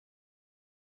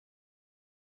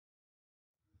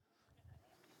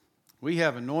We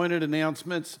have anointed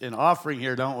announcements and offering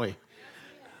here, don't we?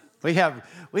 We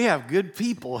have good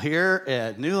people here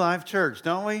at New Life Church,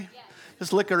 don't we?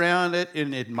 Just look around it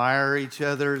and admire each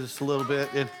other just a little bit.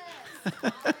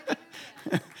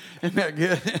 Isn't that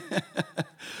good?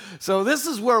 So this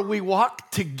is where we walk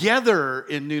together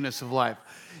in newness of life.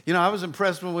 You know, I was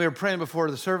impressed when we were praying before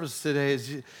the service today.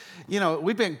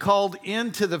 We've been called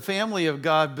into the family of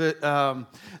God, but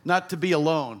not to be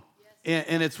alone.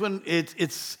 And it's when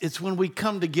we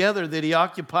come together that He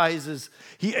occupies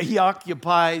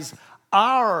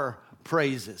our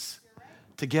praises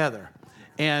together.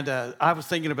 And I was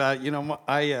thinking about,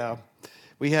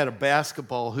 we had a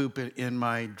basketball hoop in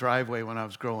my driveway when I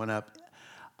was growing up.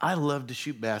 I loved to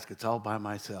shoot baskets all by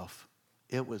myself.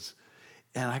 Now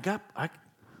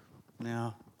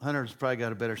Hunter's probably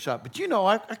got a better shot, but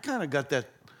I kind of got that.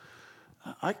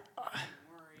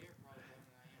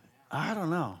 I don't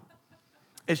know.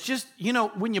 It's just,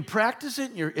 when you practice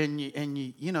it and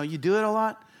you do it a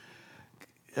lot.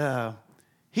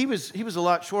 He was a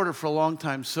lot shorter for a long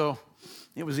time, so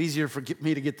it was easier for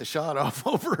me to get the shot off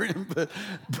over him. But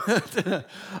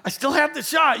I still have the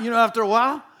shot, after a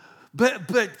while. But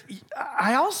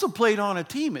I also played on a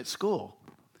team at school.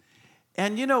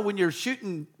 And, when you're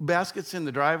shooting baskets in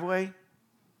the driveway,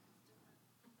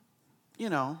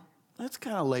 that's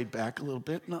kind of laid back a little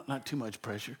bit, not too much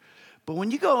pressure. But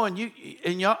when you go and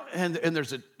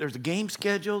there's a game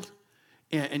scheduled,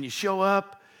 and you show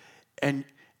up, and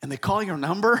they call your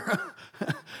number,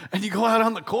 and you go out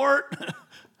on the court,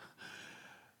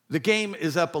 the game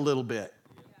is up a little bit.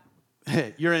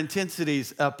 Your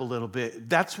intensity's up a little bit.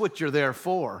 That's what you're there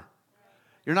for.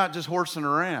 You're not just horsing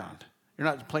around. You're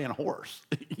not playing a horse.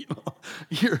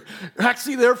 You're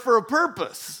actually there for a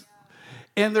purpose.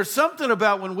 And there's something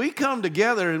about when we come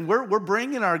together and we're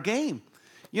bringing our game.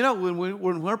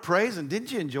 When we're praising, didn't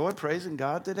you enjoy praising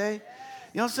God today?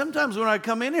 Sometimes when I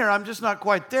come in here, I'm just not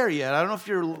quite there yet. I don't know if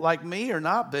you're like me or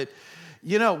not, but,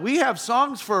 we have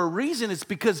songs for a reason. It's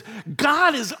because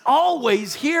God is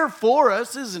always here for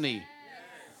us, isn't He?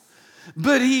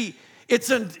 But it's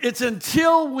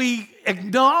until we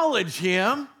acknowledge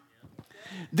Him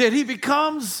that He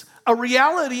becomes a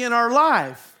reality in our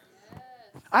life.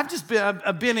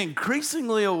 I've been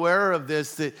increasingly aware of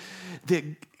this, that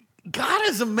God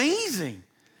is amazing.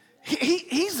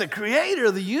 He's the creator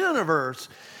of the universe.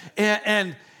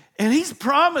 And He's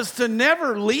promised to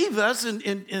never leave us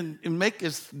and make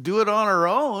us do it on our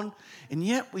own. And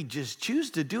yet we just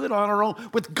choose to do it on our own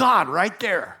with God right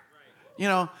there.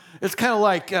 It's kind of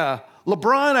like,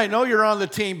 LeBron, I know you're on the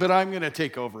team, but I'm going to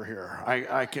take over here.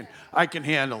 I can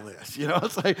handle this.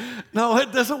 It's like, no,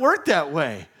 it doesn't work that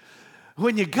way.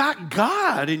 When you got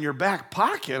God in your back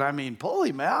pocket, pull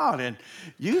Him out and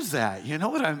use that. You know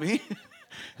what I mean?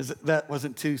 That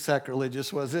wasn't too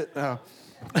sacrilegious, was it? No.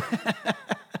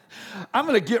 I'm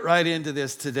going to get right into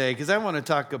this today because I want to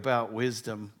talk about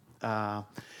wisdom.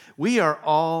 We are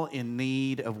all in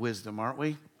need of wisdom, aren't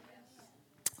we?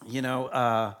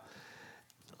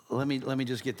 Let me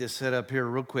just get this set up here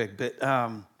real quick. But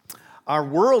our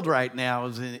world right now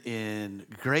is in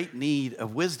great need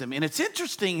of wisdom. And it's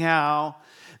interesting how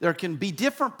there can be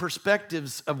different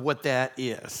perspectives of what that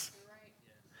is.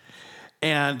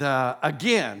 And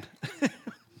again,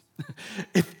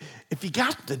 if you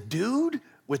got the dude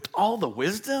with all the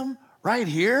wisdom right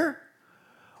here,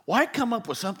 why come up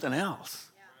with something else?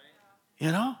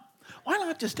 Why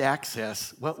not just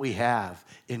access what we have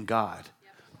in God?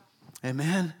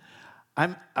 Amen.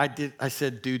 I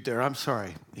said dude there. I'm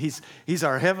sorry. He's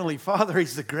our Heavenly Father.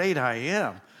 He's the great I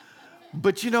am.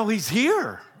 But He's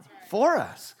here for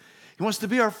us. He wants to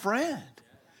be our friend.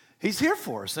 He's here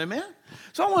for us. Amen.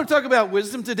 So I want to talk about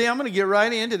wisdom today. I'm going to get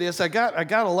right into this. I got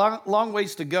a long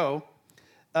ways to go.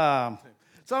 So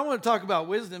I want to talk about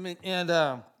wisdom.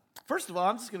 And first of all,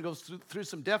 I'm just going to go through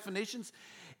some definitions.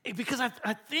 Because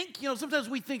I think, sometimes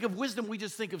we think of wisdom, we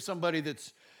just think of somebody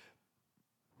that's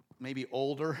maybe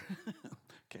older,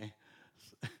 okay,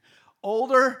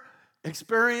 older,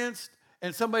 experienced,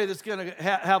 and somebody that's going to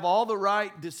have all the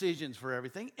right decisions for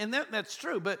everything, and that's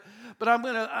true. But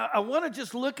I want to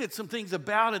just look at some things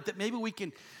about it that maybe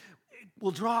will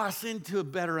draw us into a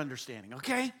better understanding.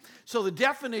 Okay, so the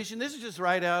definition. This is just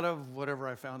right out of whatever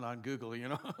I found on Google.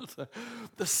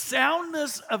 The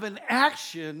soundness of an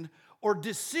action or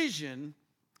decision.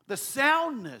 The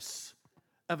soundness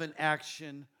of an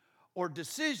action or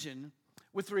decision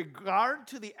with regard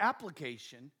to the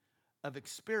application of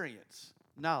experience,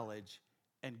 knowledge,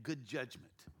 and good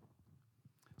judgment.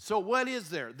 So what is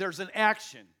there? There's an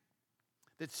action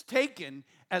that's taken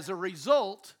as a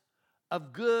result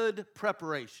of good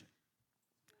preparation.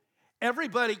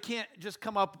 Everybody can't just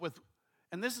come up with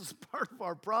And this is part of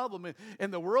our problem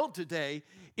in the world today.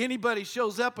 Anybody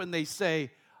shows up and they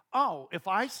say, oh, if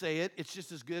I say it, it's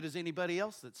just as good as anybody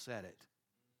else that said it.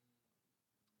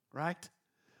 Right?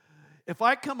 If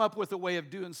I come up with a way of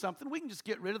doing something, we can just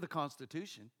get rid of the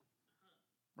Constitution.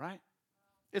 Right?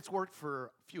 It's worked for a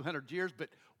few hundred years, but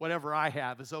whatever I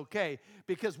have is okay.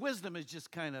 Because wisdom is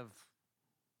just kind of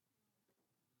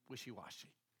wishy-washy.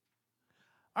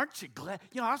 Aren't you glad?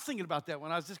 I was thinking about that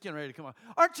when I was just getting ready to come on.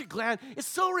 Aren't you glad? It's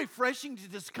so refreshing to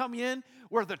just come in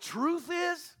where the truth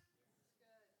is.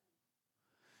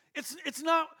 It's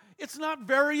not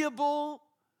variable.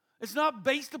 It's not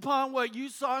based upon what you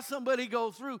saw somebody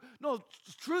go through. No,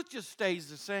 truth just stays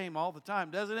the same all the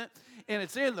time, doesn't it? And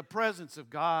it's in the presence of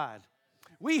God.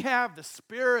 We have the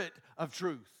Spirit of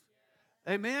truth.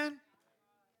 Amen?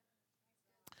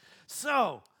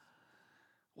 So,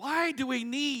 why do we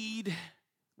need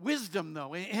wisdom,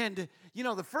 though? And,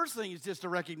 the first thing is just to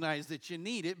recognize that you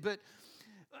need it, but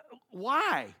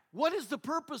why? What is the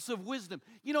purpose of wisdom?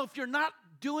 If you're not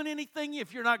doing anything,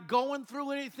 if you're not going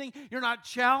through anything, you're not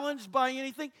challenged by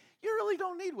anything, you really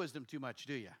don't need wisdom too much,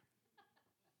 do you?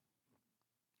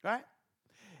 Right?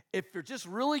 If you're just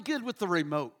really good with the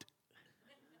remote,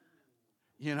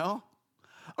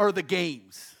 or the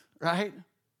games, right?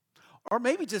 Or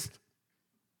maybe just,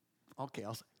 I'll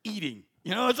say eating.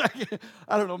 It's like,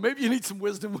 I don't know, maybe you need some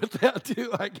wisdom with that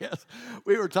too, I guess.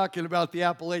 We were talking about the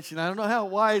Appalachian. I don't know how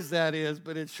wise that is,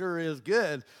 but it sure is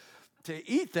good to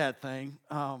eat that thing.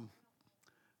 Oh,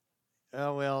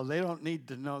 well, they don't need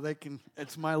to know.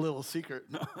 It's my little secret.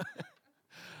 No,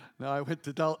 no, I went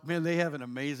to, man, they have an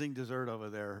amazing dessert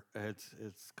over there. It's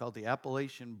called the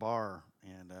Appalachian Bar.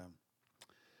 And,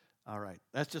 all right.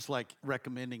 That's just like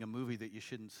recommending a movie that you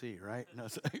shouldn't see, right? No,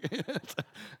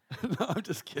 I'm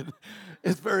just kidding.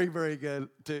 It's very, very good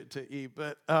to eat.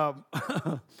 But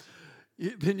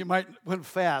then you might went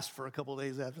fast for a couple of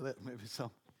days after that, maybe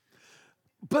so.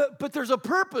 But there's a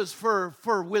purpose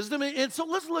for wisdom. And so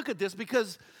let's look at this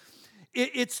because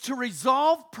it's to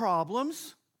resolve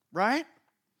problems, right?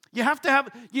 You have to have,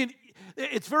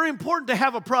 it's very important to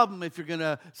have a problem if you're going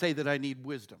to say that I need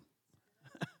wisdom.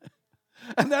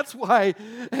 And that's why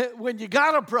when you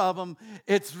got a problem,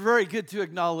 it's very good to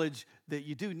acknowledge that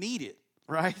you do need it,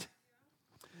 right?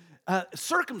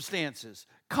 Circumstances,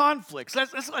 conflicts.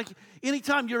 That's like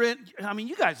anytime you're in,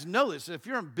 you guys know this. If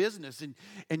you're in business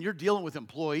and you're dealing with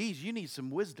employees, you need some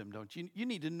wisdom, don't you? You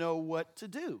need to know what to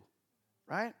do,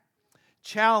 right?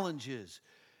 Challenges.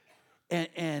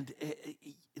 And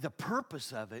the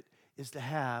purpose of it is to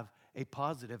have a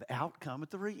positive outcome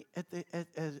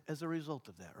as a result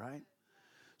of that, right?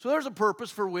 So there's a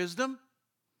purpose for wisdom.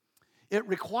 It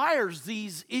requires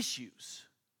these issues.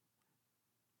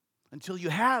 Until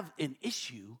you have an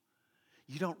issue,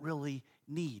 you don't really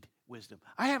need wisdom.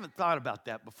 I haven't thought about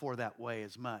that before that way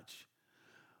as much.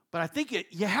 But I think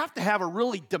you have to have a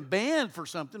really demand for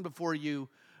something before you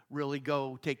really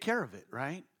go take care of it,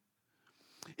 right?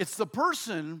 It's the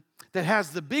person that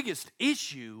has the biggest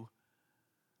issue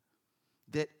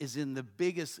that is in the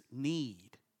biggest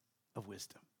need of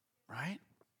wisdom, right?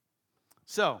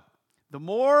 So, the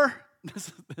more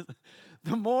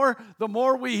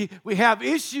we have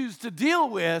issues to deal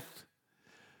with,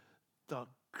 the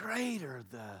greater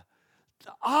the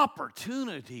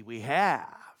opportunity we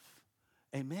have,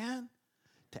 amen,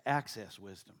 to access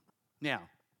wisdom. Now,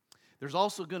 there's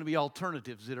also going to be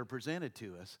alternatives that are presented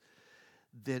to us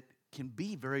that can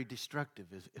be very destructive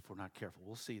if we're not careful.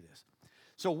 We'll see this.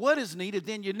 So what is needed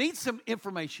then? You need some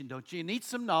information, don't you? You need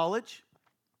some knowledge.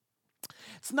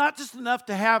 It's not just enough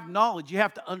to have knowledge. You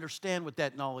have to understand what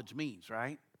that knowledge means,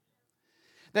 right?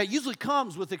 That usually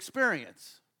comes with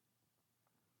experience.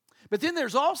 But then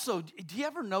there's also, do you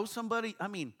ever know somebody?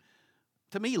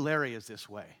 To me, Larry is this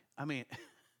way.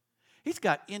 He's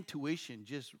got intuition,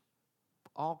 just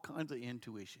all kinds of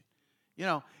intuition.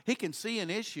 He can see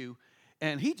an issue,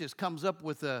 and he just comes up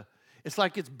with it's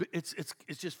like it's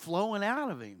just flowing out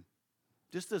of him.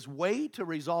 Just this way to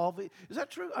resolve it. Is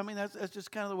that true? That's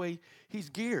just kind of the way he's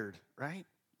geared, right?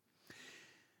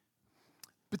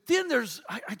 But then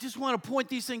I just want to point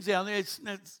these things out.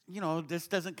 This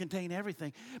doesn't contain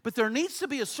everything. But there needs to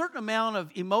be a certain amount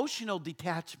of emotional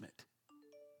detachment.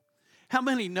 How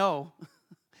many know,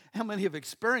 how many have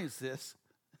experienced this,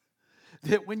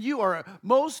 that when you are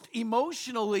most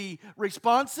emotionally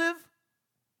responsive,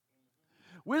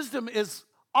 wisdom is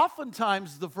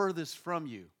oftentimes the furthest from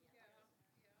you.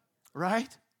 Right?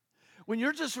 When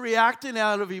you're just reacting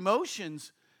out of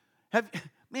emotions,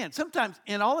 sometimes,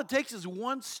 and all it takes is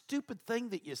one stupid thing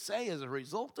that you say as a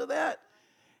result of that,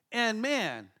 and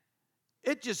man,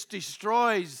 it just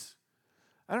destroys.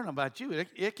 I don't know about you,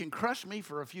 it can crush me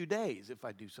for a few days if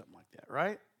I do something like that,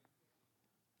 right?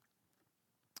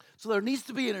 So there needs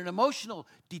to be an emotional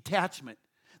detachment.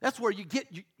 That's where you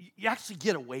actually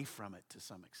get away from it to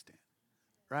some extent,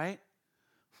 right?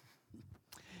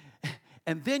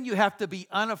 And then you have to be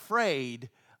unafraid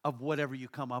of whatever you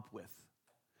come up with.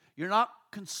 You're not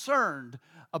concerned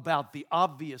about the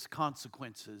obvious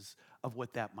consequences of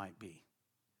what that might be.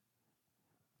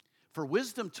 For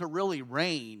wisdom to really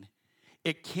reign,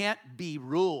 it can't be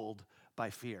ruled by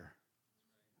fear,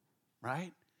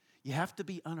 right? You have to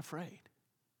be unafraid.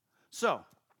 So,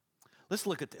 let's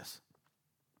look at this.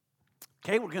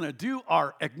 Okay, we're going to do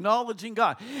our acknowledging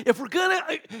God. If we're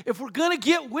going to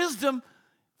get wisdom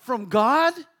from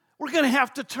God, we're going to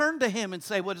have to turn to Him and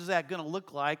say, what is that going to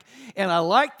look like? And I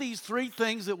like these three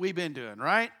things that we've been doing,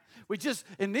 right? We just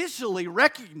initially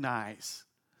recognize.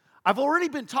 I've already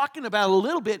been talking about it a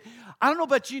little bit. I don't know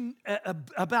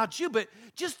about you, but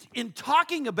just in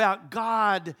talking about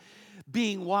God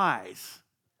being wise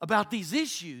about these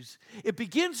issues, it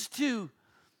begins to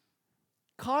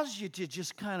cause you to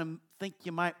just kind of think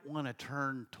you might want to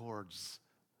turn towards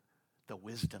the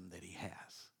wisdom that He has.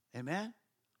 Amen?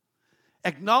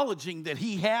 Acknowledging that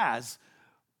He has,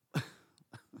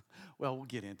 well, we'll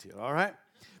get into it, all right?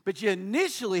 But you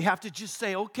initially have to just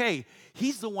say, okay,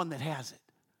 He's the one that has it,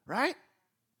 right?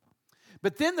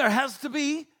 But then there has to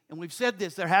be, and we've said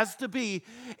this, there has to be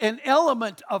an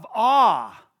element of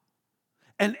awe,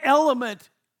 an element,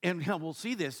 and we'll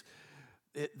see this,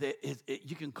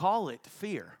 you can call it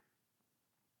fear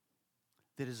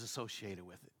that is associated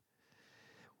with it.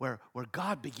 Where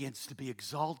God begins to be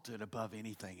exalted above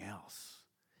anything else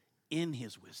in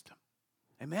His wisdom.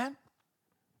 Amen?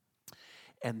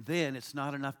 And then it's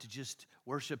not enough to just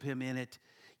worship Him in it.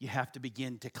 You have to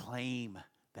begin to claim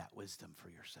that wisdom for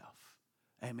yourself.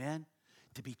 Amen?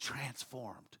 To be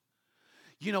transformed.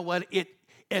 You know what?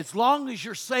 As long as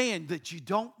you're saying that you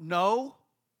don't know,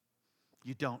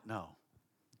 you don't know.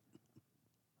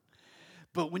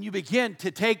 But when you begin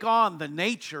to take on the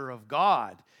nature of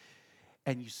God,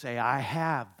 and you say, I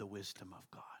have the wisdom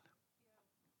of God,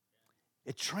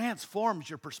 it transforms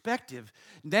your perspective.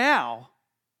 Now,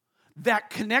 that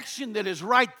connection that is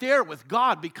right there with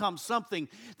God becomes something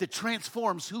that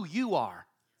transforms who you are.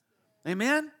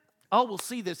 Amen? Oh, we'll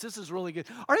see this. This is really good.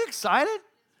 Are you excited?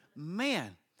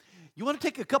 Man, you want to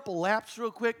take a couple laps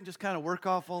real quick and just kind of work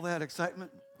off all that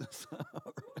excitement?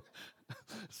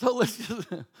 So let's just,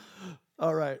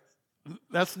 all right.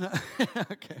 That's not,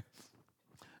 okay.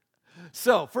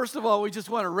 So, first of all, we just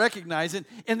want to recognize it.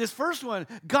 In this first one,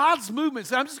 God's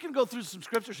movements. I'm just going to go through some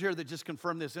scriptures here that just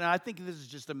confirm this. And I think this is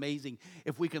just amazing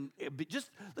if we can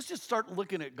let's just start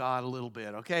looking at God a little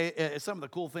bit, okay? Some of the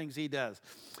cool things He does.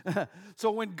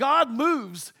 So, when God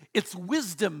moves, it's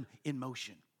wisdom in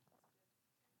motion.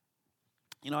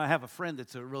 You know, I have a friend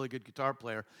that's a really good guitar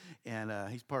player, and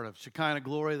he's part of Shekinah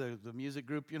Glory, the music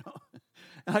group, you know.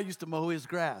 And I used to mow his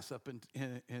grass up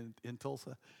in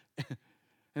Tulsa.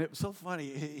 And it was so funny.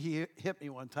 He hit me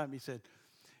one time. He said,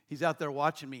 he's out there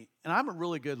watching me. And I'm a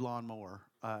really good lawnmower.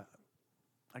 I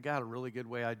got a really good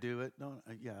way I do it.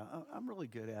 I'm really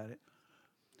good at it.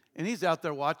 And he's out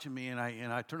there watching me, and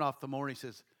I turn off the mower, and he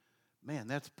says, man,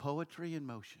 that's poetry in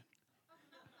motion.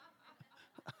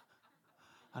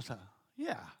 I thought,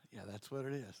 yeah, that's what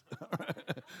it is.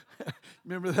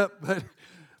 Remember that, buddy?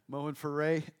 Mowing for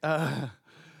Ray?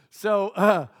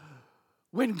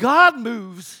 When God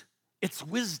moves, it's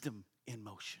wisdom in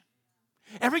motion.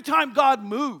 Every time God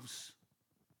moves,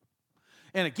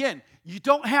 and again, you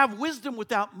don't have wisdom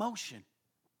without motion.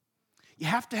 You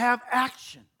have to have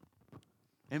action.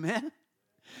 Amen?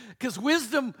 Because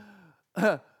wisdom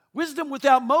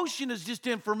without motion is just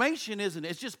information, isn't it?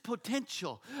 It's just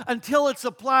potential. Until it's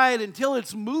applied, until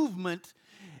it's movement,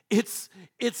 it's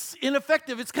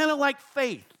ineffective. It's kind of like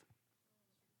faith.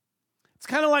 It's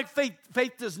kind of like faith.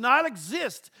 Faith does not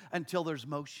exist until there's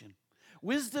motion.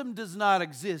 Wisdom does not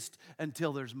exist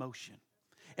until there's motion.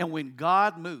 And when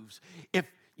God moves, if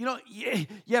you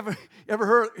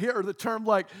ever hear the term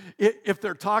like if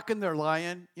they're talking, they're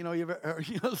lying? You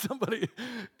know, somebody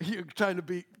you're trying to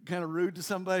be kind of rude to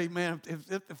somebody, man.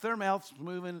 If their mouth's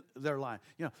moving, they're lying.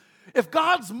 You know, if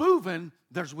God's moving,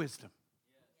 there's wisdom.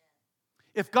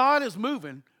 If God is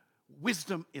moving,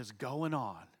 wisdom is going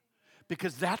on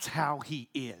because that's how He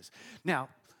is. Now,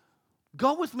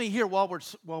 go with me here while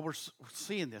we're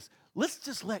seeing this. Let's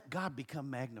just let God become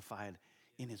magnified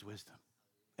in His wisdom.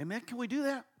 Amen? Can we do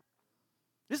that?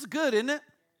 This is good, isn't it?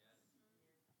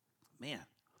 Man.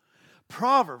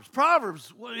 Proverbs,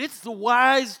 it's the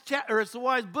wise it's the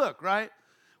wise book, right?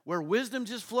 where wisdom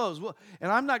just flows. Well,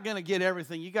 and I'm not going to get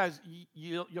everything. You guys,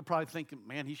 you'll probably think,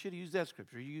 man, he should have used that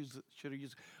scripture. Should have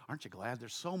used. Aren't you glad?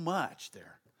 There's so much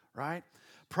there, right?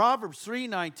 Proverbs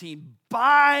 3:19.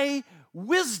 By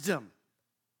wisdom,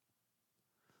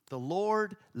 the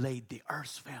Lord laid the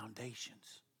earth's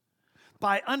foundations.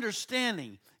 By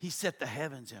understanding, he set the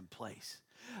heavens in place.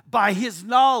 By his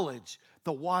knowledge,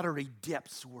 the watery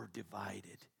depths were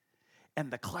divided,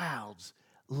 and the clouds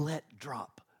let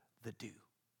drop the dew.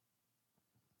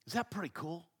 Is that pretty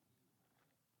cool?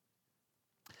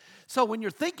 So when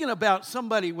you're thinking about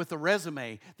somebody with a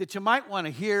resume that you might want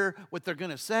to hear what they're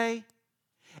going to say,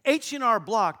 H&R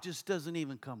Block just doesn't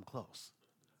even come close,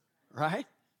 right?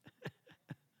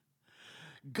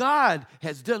 God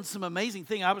has done some amazing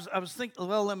thing. I was thinking,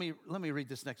 well, let me read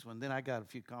this next one. Then I got a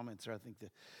few comments there. I think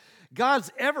that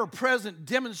God's ever-present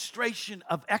demonstration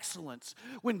of excellence.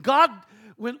 When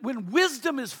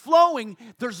wisdom is flowing,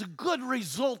 there's a good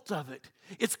result of it.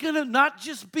 It's going to not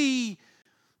just be,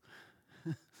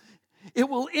 it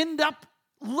will end up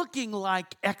looking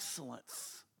like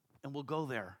excellence. And we'll go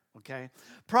there, okay?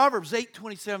 Proverbs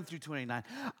 8:27 through 29.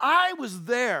 I was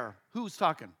there. Who's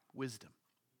talking? Wisdom.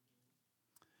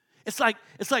 It's like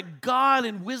God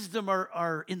and wisdom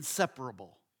are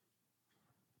inseparable.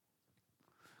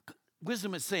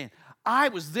 Wisdom is saying, I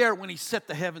was there when he set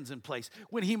the heavens in place,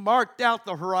 when he marked out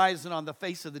the horizon on the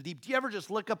face of the deep. Do you ever just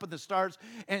look up at the stars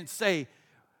and say,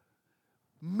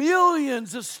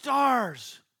 millions of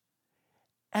stars?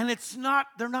 And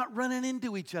they're not running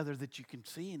into each other that you can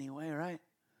see anyway, right?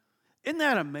 Isn't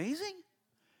that amazing?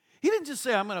 He didn't just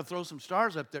say, I'm going to throw some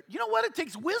stars up there. You know what? It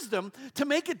takes wisdom to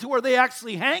make it to where they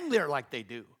actually hang there like they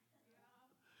do.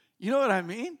 You know what I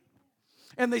mean?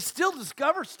 And they still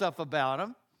discover stuff about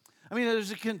them. I mean,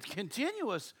 there's a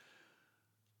continuous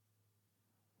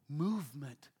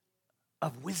movement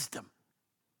of wisdom.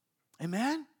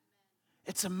 Amen?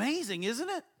 It's amazing, isn't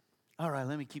it? All right,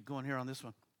 let me keep going here on this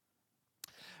one.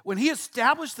 When he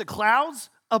established the clouds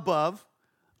above,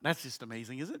 that's just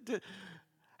amazing, isn't it?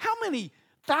 How many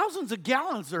thousands of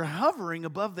gallons are hovering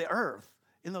above the earth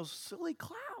in those silly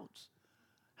clouds?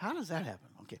 How does that happen?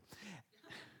 Okay.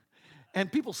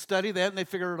 And people study that and they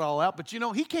figure it all out. But you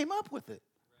know, he came up with it.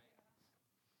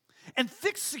 And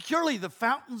fixed securely the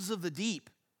fountains of the deep,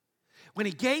 when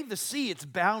he gave the sea its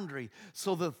boundary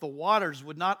so that the waters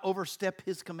would not overstep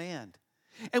his command.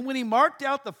 And when he marked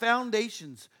out the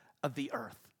foundations of the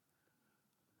earth.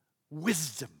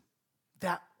 Wisdom.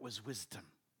 That was wisdom.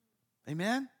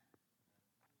 Amen?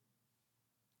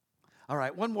 All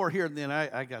right, one more here, and then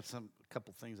I got a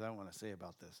couple things I want to say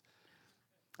about this.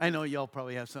 I know y'all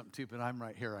probably have something too, but I'm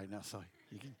right here right now, so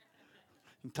you can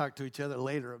talk to each other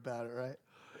later about it, right?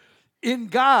 In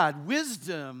God,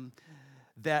 wisdom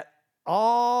that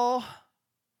all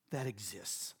that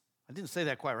exists. I didn't say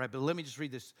that quite right, but let me just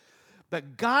read this.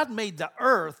 But God made the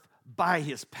earth by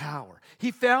his power. He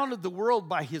founded the world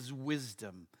by his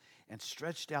wisdom and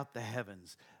stretched out the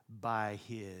heavens by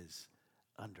his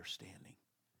understanding.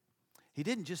 He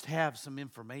didn't just have some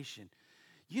information.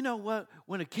 You know what?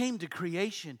 When it came to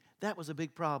creation, that was a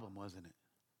big problem, wasn't it?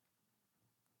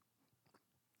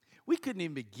 We couldn't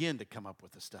even begin to come up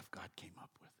with the stuff God came up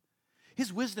with.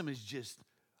 His wisdom is just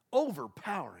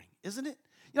overpowering, isn't it?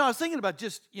 You know, I was thinking about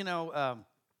just,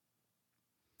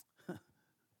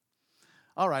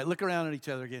 all right, look around at each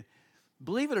other again.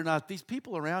 Believe it or not, these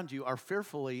people around you are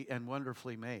fearfully and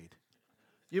wonderfully made.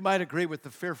 You might agree with the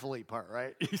fearfully part,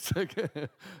 right?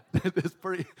 That's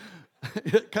pretty,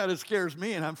 it kind of scares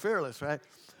me, and I'm fearless, right?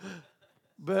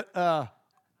 But I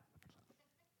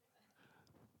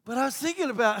was thinking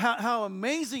about how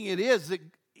amazing it is that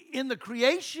in the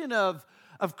creation of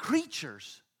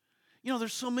creatures, you know,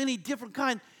 there's so many different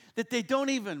kinds that they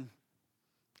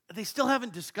still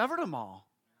haven't discovered them all.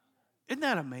 Isn't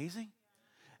that amazing?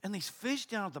 And these fish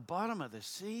down at the bottom of the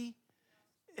sea,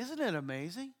 isn't it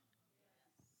amazing?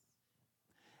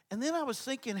 And then I was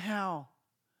thinking how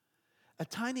a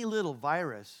tiny little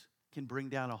virus can bring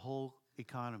down a whole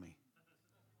economy.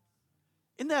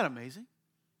 Isn't that amazing?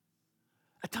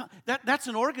 That's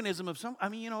an organism of some. I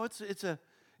mean, you know, it's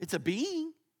a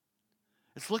being.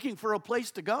 It's looking for a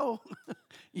place to go,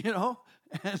 you know,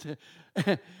 and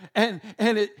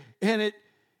it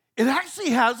actually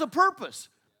has a purpose.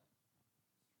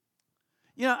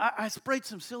 You know, I sprayed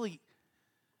some silly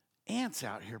ants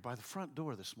out here by the front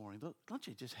door this morning. Don't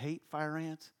you just hate fire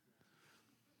ants?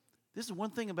 This is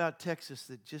one thing about Texas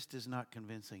that just is not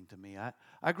convincing to me.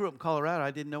 I grew up in Colorado.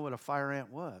 I didn't know what a fire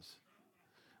ant was.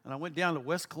 And I went down to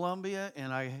West Columbia,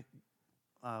 and I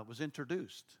was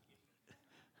introduced,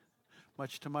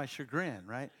 much to my chagrin,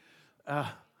 right?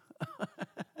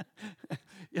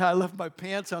 Yeah, I left my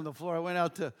pants on the floor. I went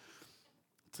out to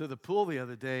the pool the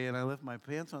other day, and I left my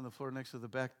pants on the floor next to the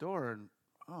back door. And,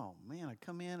 oh, man, I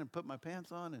come in and put my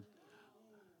pants on, and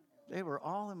they were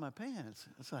all in my pants.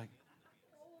 It's like,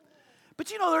 but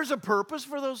there's a purpose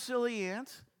for those silly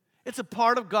ants. It's a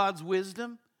part of God's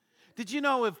wisdom. Did you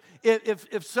know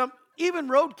if some, even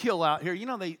roadkill out here,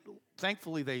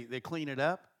 thankfully they clean it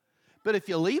up. But if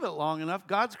you leave it long enough,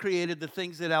 God's created the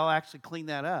things that'll actually clean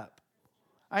that up.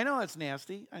 I know it's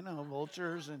nasty. I know,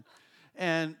 vultures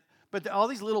but all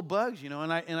these little bugs,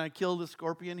 and I killed a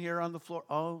scorpion here on the floor.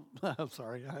 Oh, I'm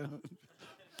sorry.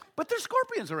 But there's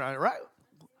scorpions around it, right?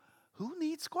 Who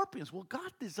needs scorpions? Well,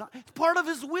 God designed. It's part of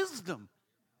His wisdom.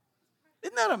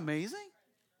 Isn't that amazing?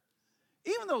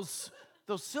 Even those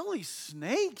silly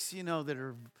snakes, that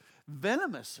are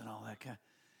venomous and all that kind.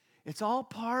 It's all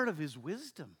part of His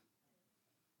wisdom.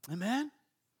 Amen?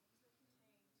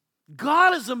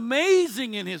 God is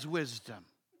amazing in His wisdom.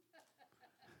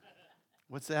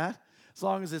 What's that? As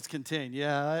long as it's contained.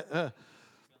 Yeah,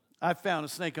 I found a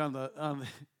snake on the.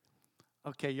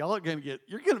 Okay, y'all are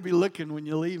you're gonna be looking when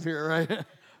you leave here, right?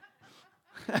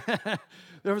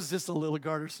 There was just a little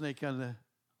garter snake in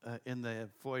the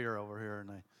foyer over here,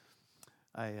 and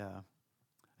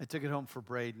I took it home for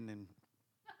Braden, and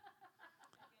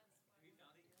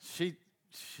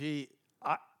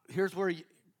here's where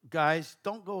guys,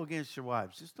 don't go against your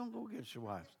wives. Just don't go against your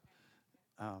wives.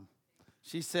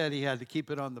 She said he had to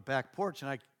keep it on the back porch,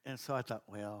 and so I thought,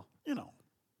 well,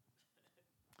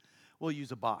 we'll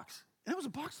use a box. And it was a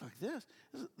box like this.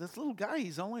 This little guy,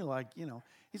 he's only like,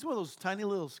 he's one of those tiny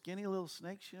little, skinny little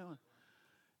snakes,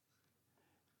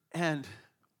 And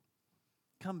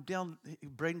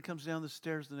Braden comes down the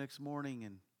stairs the next morning,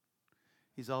 and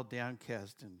he's all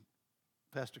downcast, and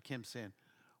Pastor Kim's saying,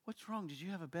 "What's wrong? Did you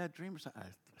have a bad dream or something?" I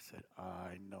said,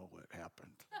 "I know what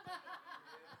happened."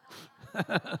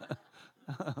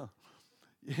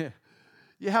 Yeah,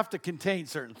 you have to contain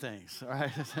certain things, all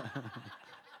right?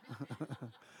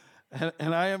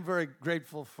 And I am very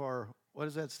grateful for, what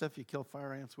is that stuff you kill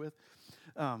fire ants with?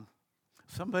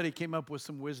 Somebody came up with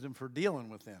some wisdom for dealing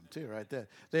with them too, right there.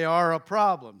 They are a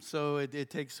problem, so it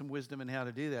takes some wisdom in how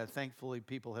to do that. Thankfully,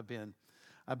 people have been,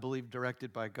 I believe,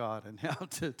 directed by God and how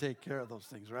to take care of those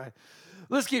things, right?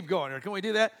 Let's keep going here. Can we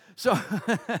do that?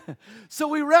 So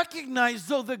we recognize,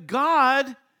 though, the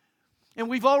God, and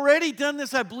we've already done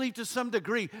this, I believe, to some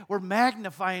degree. We're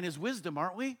magnifying His wisdom,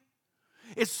 aren't we?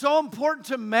 It's so important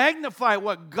to magnify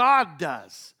what God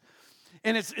does.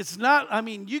 And it's not,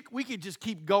 we could just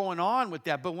keep going on with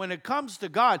that. But when it comes to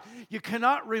God, you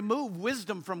cannot remove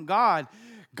wisdom from God.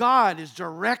 God is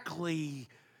directly,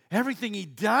 everything He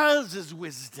does is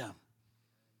wisdom.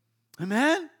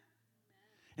 Amen?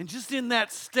 And just in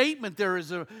that statement,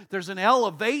 there's an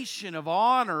elevation of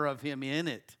honor of Him in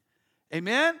it.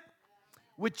 Amen?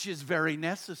 Which is very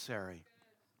necessary.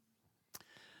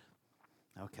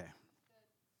 Okay.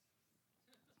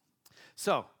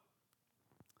 So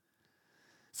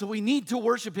we need to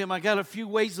worship Him. I got a few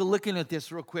ways of looking at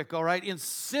this real quick, all right? In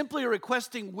simply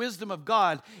requesting wisdom of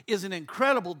God is an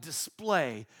incredible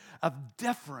display of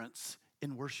deference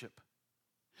in worship.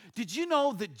 Did you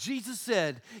know that Jesus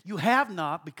said, "You have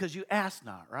not because you ask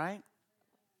not," right?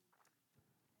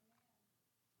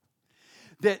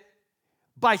 That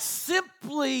by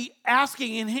simply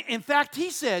asking, and in fact, He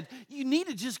said, you need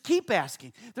to just keep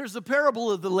asking. There's the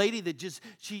parable of the lady that just,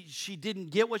 she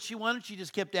didn't get what she wanted. She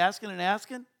just kept asking and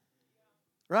asking,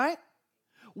 right?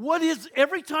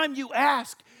 Every time you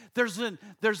ask, there's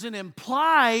an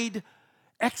implied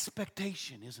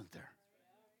expectation, isn't there?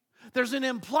 There's an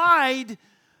implied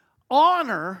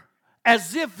honor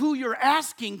as if who you're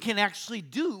asking can actually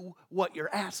do what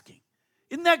you're asking.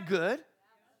 Isn't that good?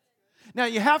 Now,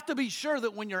 you have to be sure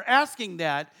that when you're asking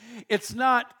that, it's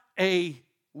not a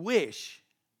wish.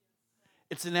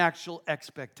 It's an actual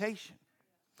expectation.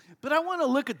 But I want to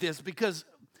look at this because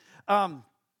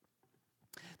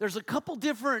there's a couple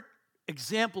different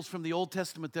examples from the Old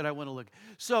Testament that I want to look at.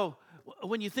 So,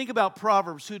 when you think about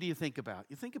Proverbs, who do you think about?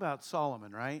 You think about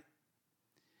Solomon, right?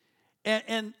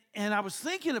 And I was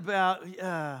thinking about...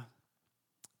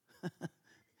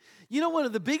 one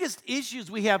of the biggest issues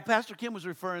we have, Pastor Kim was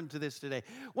referring to this today.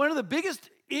 One of the biggest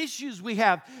issues we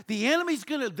have, the enemy's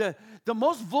the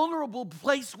most vulnerable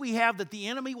place we have that the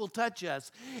enemy will touch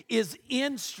us is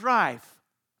in strife.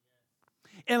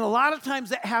 And a lot of times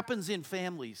that happens in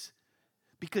families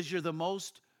because you're the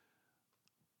most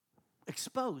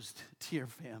exposed to your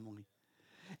family.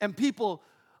 And people,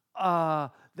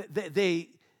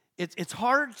 it's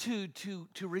hard to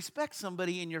respect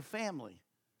somebody in your family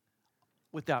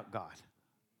without God,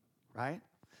 right?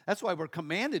 That's why we're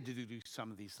commanded to do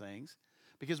some of these things.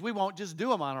 because we won't just do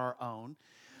them on our own.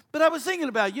 But I was thinking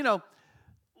about,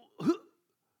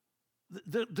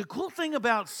 the cool thing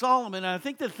about Solomon, and I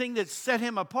think the thing that set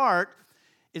him apart,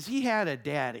 is he had a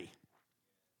daddy.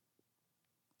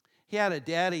 He had a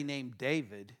daddy named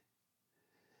David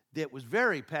that was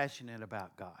very passionate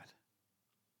about God.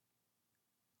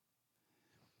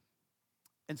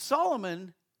 And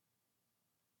Solomon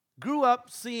grew up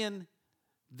seeing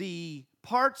the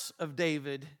parts of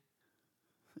David.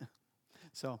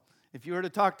 So if you were to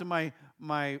talk to my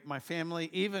family,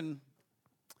 even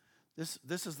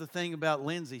this is the thing about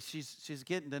Lindsay. She's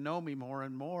getting to know me more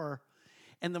and more.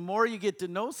 And the more you get to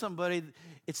know somebody,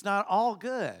 it's not all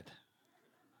good.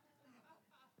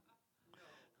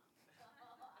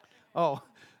 Oh,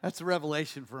 that's a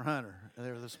revelation for Hunter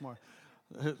there this morning.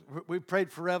 We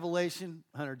prayed for revelation.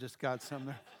 Hunter just got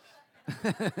some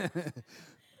there.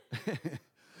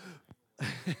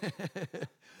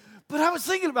 But I was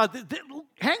thinking about this.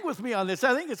 Hang with me on this.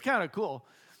 I think it's kind of cool.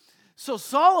 So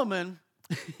Solomon,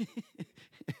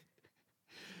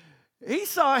 he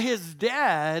saw his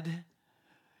dad.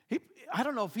 I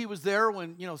don't know if he was there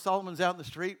when, Solomon's out in the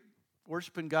street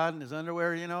worshiping God in his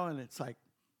underwear, and it's like,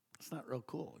 it's not real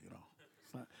cool,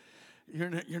 It's not,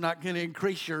 you're not going to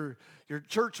increase your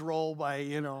church roll by,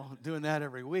 doing that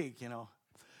every week,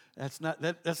 That's not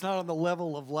on the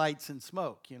level of lights and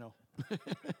smoke,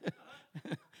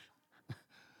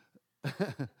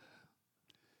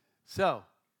 So,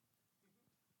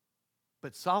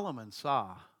 but Solomon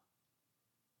saw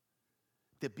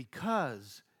that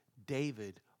because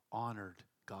David honored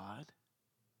God,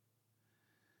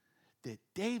 that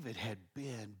David had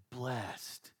been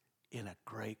blessed in a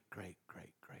great, great,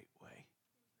 great, great way.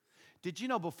 Did you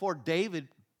know before David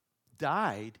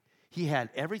died, he had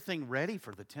everything ready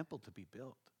for the temple to be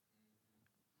built?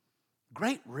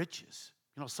 Great riches.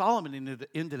 Solomon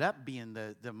ended up being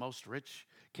the most rich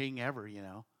king ever,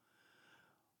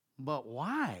 But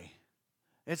why?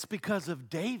 It's because of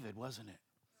David, wasn't it?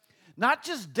 Not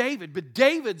just David, but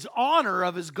David's honor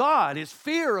of his God, his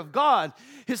fear of God,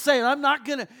 his saying, I'm not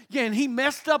going to, and he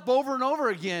messed up over and over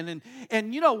again.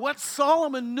 And you know what?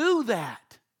 Solomon knew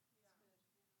that.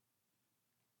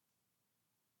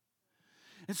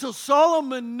 And so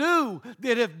Solomon knew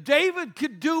that if David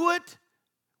could do it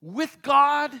with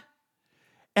God,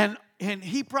 and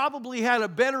he probably had a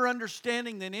better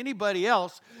understanding than anybody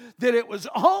else, that it was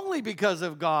only because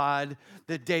of God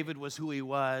that David was who he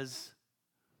was.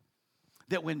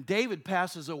 That when David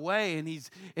passes away and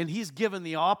he's given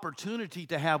the opportunity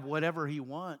to have whatever he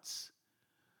wants,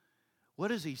 what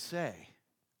does he say?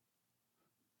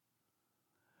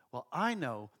 Well, I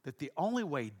know that the only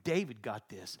way David got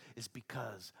this is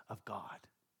because of God.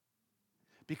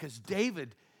 Because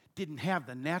David didn't have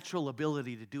the natural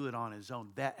ability to do it on his own.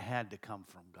 That had to come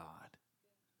from God.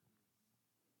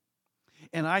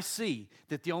 And I see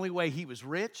that the only way he was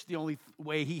rich, the only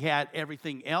way he had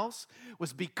everything else,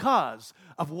 was because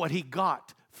of what he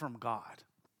got from God.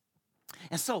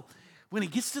 And so when he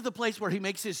gets to the place where he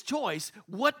makes his choice,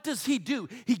 what does he do?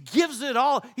 He gives it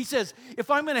all. He says,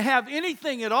 if I'm going to have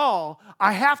anything at all,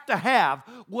 I have to have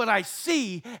what I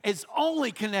see as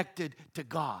only connected to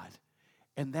God.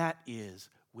 And that is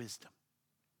wisdom.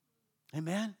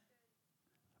 Amen?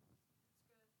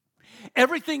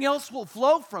 Everything else will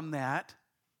flow from that.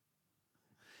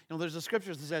 There's a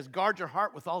scripture that says, guard your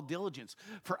heart with all diligence,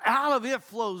 for out of it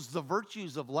flows the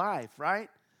virtues of life, right?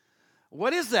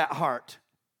 What is that heart?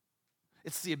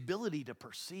 It's the ability to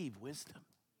perceive wisdom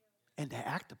and to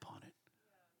act upon it,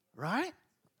 right?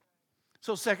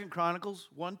 So 2 Chronicles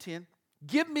 1:10,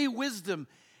 give me wisdom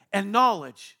and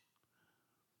knowledge.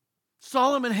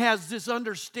 Solomon has this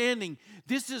understanding.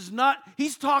 This is not,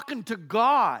 he's talking to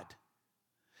God.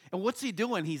 And what's he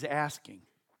doing? He's asking.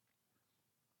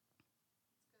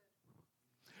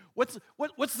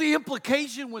 What's the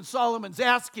implication when Solomon's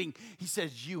asking? He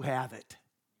says, you have it.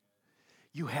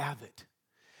 You have it.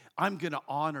 I'm going to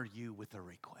honor you with a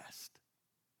request.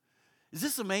 Is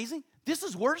this amazing? This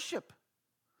is worship.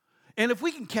 And if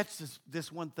we can catch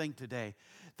this one thing today,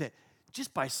 that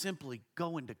just by simply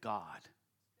going to God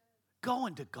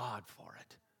for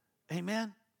it.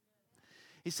 Amen?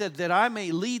 He said, that I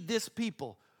may lead this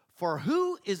people, for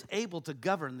who is able to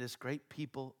govern this great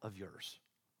people of yours?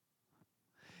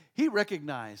 He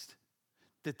recognized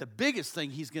that the biggest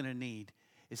thing he's going to need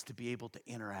is to be able to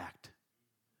interact.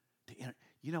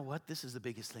 You know what? This is the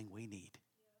biggest thing we need.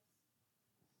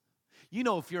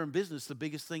 If you're in business, the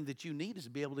biggest thing that you need is to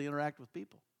be able to interact with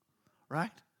people.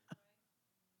 Right?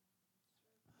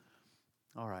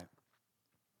 All right.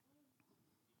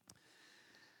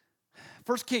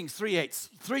 1 Kings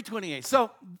 3:28.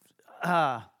 So,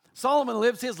 Solomon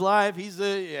lives his life.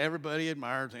 Everybody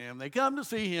admires him. They come to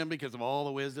see him because of all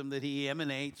the wisdom that he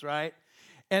emanates, right?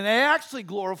 And they actually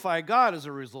glorify God as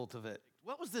a result of it.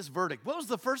 What was this verdict? What was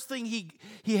the first thing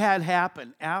he had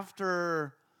happen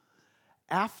after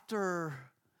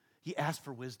he asked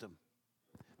for wisdom?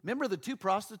 Remember the two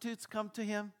prostitutes come to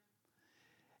him?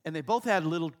 And they both had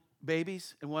little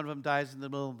babies, and one of them dies in the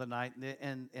middle of the night,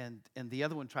 and the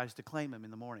other one tries to claim him in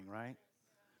the morning, right?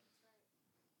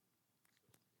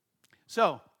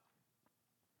 So,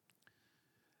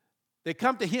 they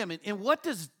come to him, and what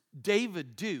does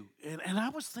David do? And I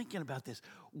was thinking about this.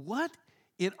 What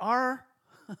in our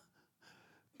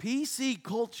PC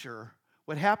culture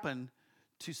would happen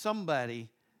to somebody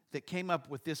that came up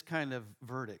with this kind of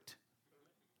verdict?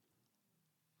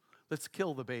 Let's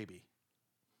kill the baby.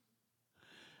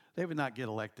 They would not get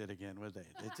elected again, would they?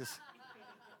 They just,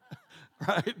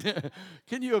 right?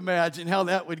 Can you imagine how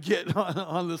that would get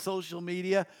on the social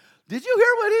media? Did you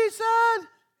hear what he said?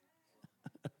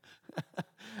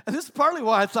 And this is partly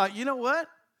why I thought, you know what?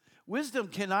 Wisdom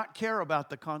cannot care about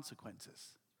the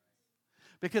consequences.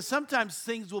 Because sometimes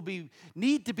things will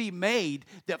need to be made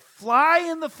that fly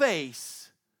in the face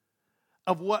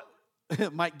of what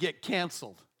might get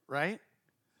canceled, right?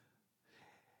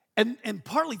 And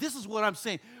partly this is what I'm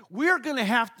saying. We're going to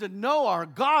have to know our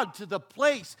God to the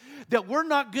place that we're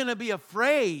not going to be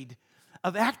afraid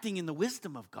of acting in the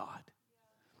wisdom of God.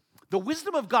 The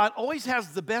wisdom of God always has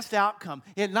the best outcome.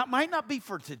 It might not be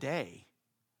for today,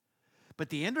 but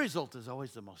the end result is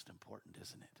always the most important,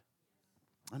 isn't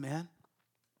it? Amen?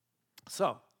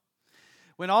 So,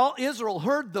 when all Israel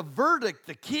heard the verdict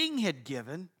the king had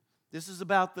given, this is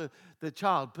about the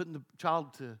child, putting the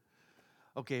child to...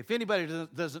 Okay, if anybody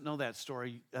doesn't know that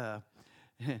story,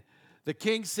 the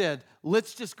king said,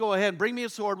 let's just go ahead and bring me a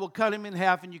sword. We'll cut him in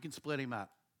half and you can split him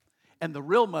up. And the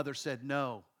real mother said,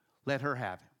 no, let her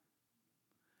have him.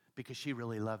 Because she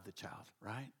really loved the child,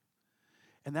 right?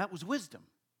 And that was wisdom.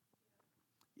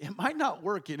 It might not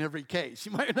work in every case.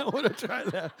 You might not want to try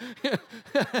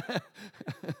that.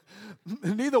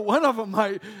 Neither one of them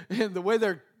might, in the way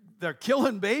they're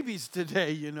killing babies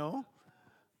today, you know.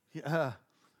 Yeah.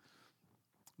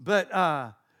 But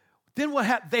then what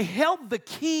happened? They held the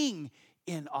king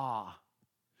in awe.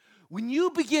 When you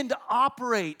begin to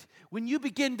operate, when you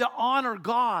begin to honor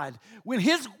God, when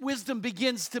his wisdom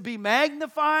begins to be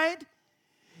magnified,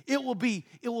 it will be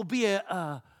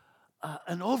an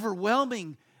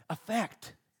overwhelming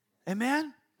effect.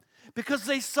 Amen? Because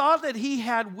they saw that he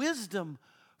had wisdom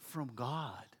from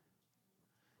God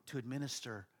to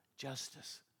administer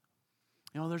justice.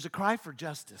 You know, there's a cry for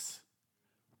justice.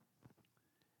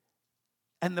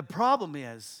 And the problem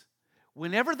is,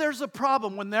 whenever there's a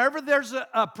problem, whenever there's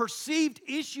a perceived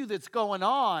issue that's going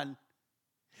on,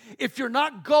 if you're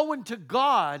not going to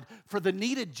God for the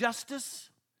needed justice,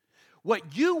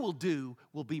 what you will do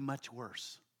will be much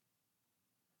worse.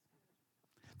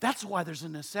 That's why there's a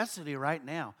necessity right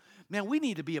now. Man, we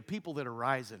need to be a people that are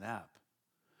rising up.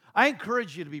 I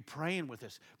encourage you to be praying with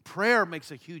us. Prayer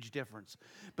makes a huge difference.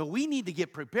 But we need to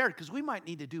get prepared because we might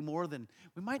need to do more than,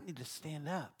 we might need to stand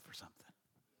up for something.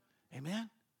 Amen?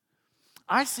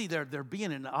 I see there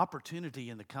being an opportunity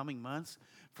in the coming months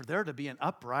for there to be an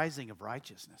uprising of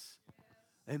righteousness.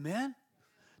 Amen?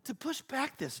 To push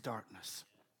back this darkness.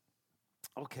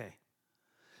 Okay.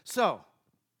 So,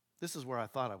 this is where I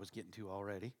thought I was getting to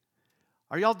already.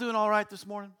 Are y'all doing all right this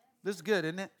morning? This is good,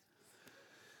 isn't it?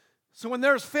 So when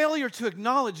there's failure to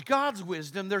acknowledge God's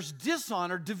wisdom, there's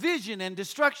dishonor, division, and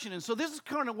destruction. And so this is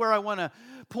kind of where I want to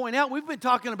point out. We've been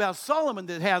talking about Solomon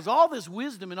that has all this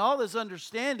wisdom and all this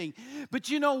understanding. But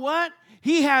you know what?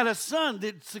 He had a son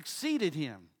that succeeded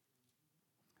him,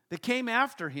 that came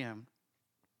after him,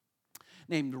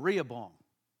 named Rehoboam.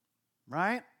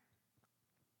 Right?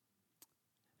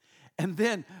 And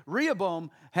then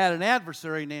Rehoboam had an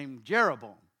adversary named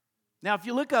Jeroboam. Now, if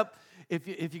you look up,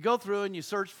 if you go through and you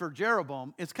search for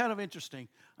Jeroboam, it's kind of interesting.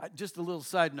 Just a little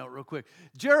side note real quick.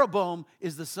 Jeroboam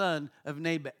is the son of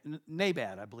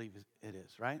Nabat, I believe it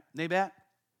is, right? Nabat?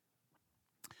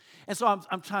 And so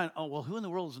I'm trying, well, who in the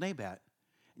world is Nabat?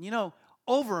 And you know,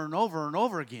 over and over and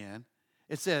over again,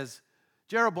 it says,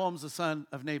 Jeroboam's the son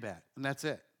of Nabat, and that's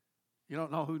it. You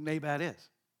don't know who Nabat is.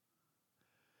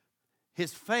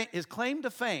 His claim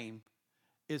to fame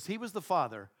is he was the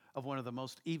father of one of the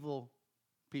most evil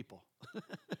people.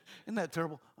 Isn't that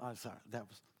terrible? Oh, sorry.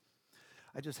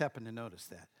 I just happened to notice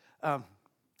that.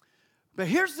 But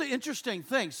here's the interesting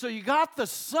thing. So you got the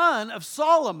son of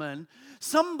Solomon,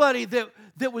 somebody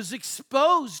that was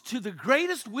exposed to the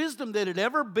greatest wisdom that had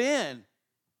ever been.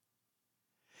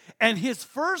 And his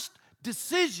first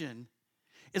decision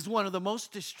is one of the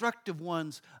most destructive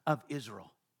ones of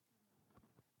Israel.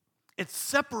 It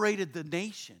separated the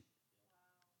nation.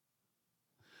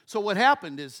 So what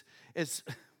happened is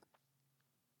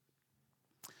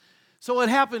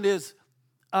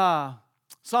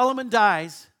Solomon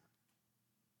dies,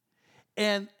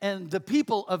 and the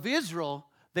people of Israel,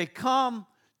 they come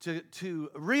to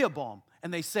Rehoboam,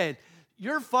 and they said,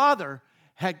 your father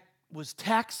was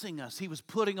taxing us. He was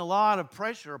putting a lot of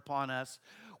pressure upon us.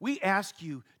 We ask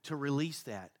you to release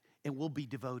that, and we'll be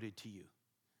devoted to you.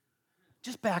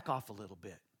 Just back off a little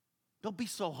bit. Don't be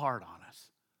so hard on us,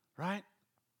 right?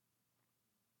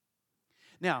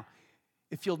 Now,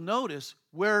 if you'll notice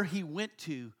where he went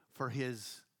to for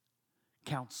his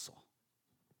counsel.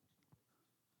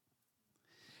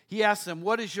 He asked them,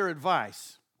 what is your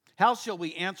advice? How shall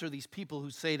we answer these people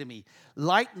who say to me,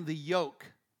 lighten the yoke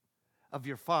of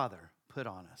your father put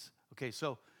on us? Okay,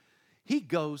 so he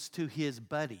goes to his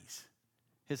buddies,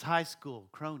 his high school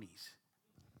cronies.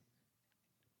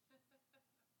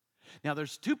 Now,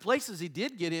 there's two places he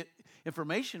did get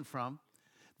information from.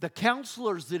 The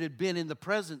counselors that had been in the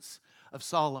presence of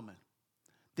Solomon,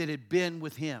 that had been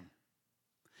with him.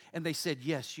 And they said,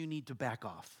 yes, you need to back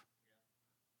off.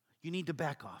 You need to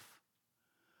back off.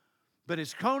 But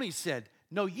his cronies said,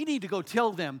 no, you need to go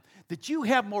tell them that you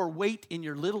have more weight in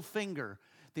your little finger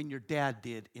than your dad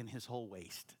did in his whole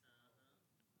waist.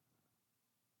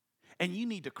 And you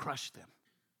need to crush them.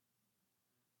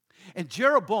 And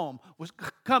Jeroboam was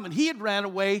coming. He had ran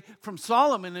away from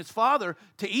Solomon, his father,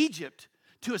 to Egypt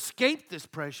to escape this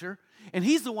pressure. And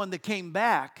he's the one that came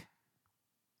back.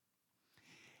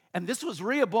 And this was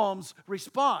Rehoboam's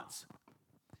response.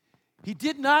 He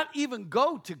did not even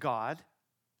go to God.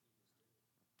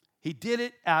 He did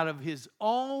it out of his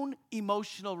own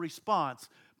emotional response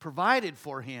provided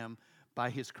for him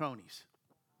by his cronies.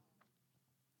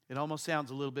 It almost sounds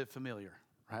a little bit familiar,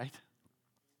 right?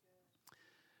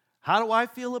 How do I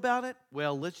feel about it?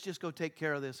 Well, let's just go take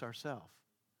care of this ourselves.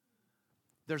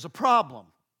 There's a problem.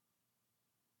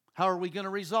 How are we going to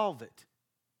resolve it?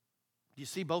 Do you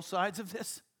see both sides of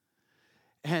this?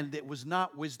 And it was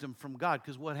not wisdom from God,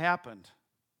 because what happened?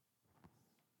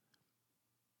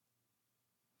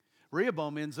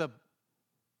 Rehoboam ends up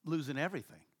losing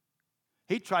everything.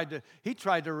 He tried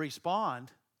to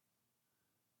respond,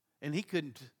 and he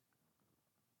couldn't.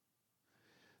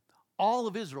 All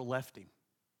of Israel left him.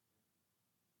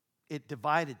 It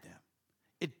divided them.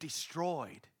 It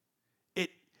destroyed.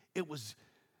 It was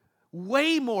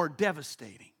way more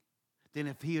devastating than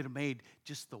if he had made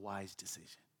just the wise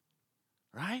decision.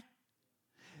 Right?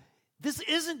 This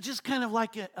isn't just kind of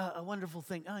like a wonderful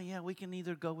thing. Oh, yeah, we can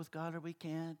either go with God or we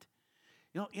can't.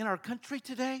 You know, in our country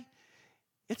today,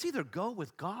 it's either go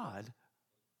with God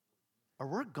or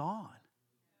we're gone.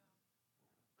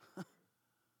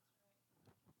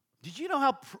 Did you know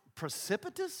how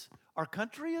precipitous our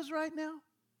country is right now?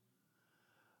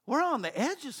 We're on the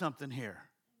edge of something here.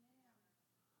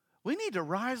 We need to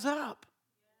rise up.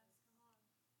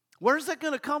 Where's that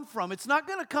going to come from? It's not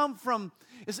going to come from,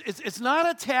 it's not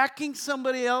attacking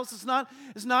somebody else. It's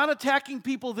not attacking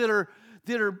people that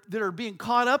are being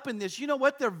caught up in this. You know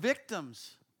what? They're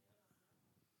victims.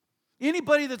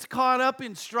 Anybody that's caught up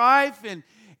in strife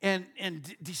and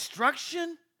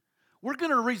destruction, we're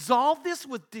going to resolve this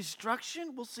with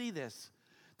destruction. We'll see this.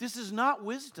 This is not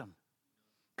wisdom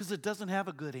because it doesn't have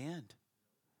a good end.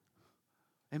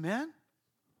 Amen?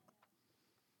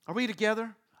 Are we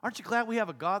together? Aren't you glad we have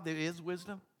a God that is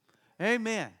wisdom?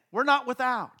 Amen. We're not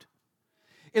without.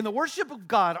 In the worship of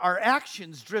God, our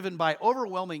actions driven by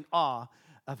overwhelming awe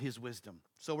of His wisdom.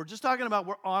 So we're just talking about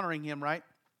we're honoring Him, right?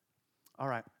 All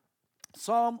right.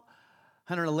 Psalm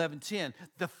 111:10.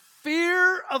 The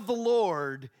fear of the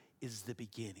Lord is the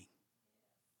beginning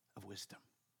of wisdom.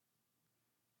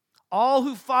 All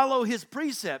who follow His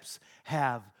precepts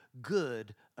have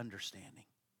good understanding.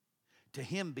 To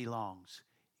Him belongs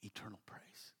eternal praise.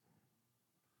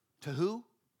 To who?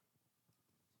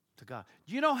 To God.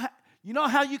 Do you know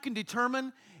how you can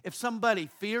determine if somebody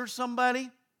fears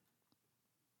somebody?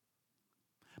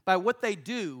 By what they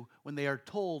do when they are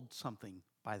told something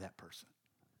by that person.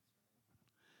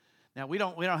 Now, we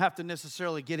don't have to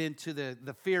necessarily get into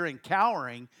the fear and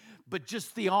cowering, but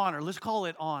just the honor. Let's call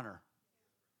it honor.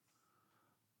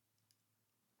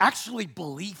 Actually,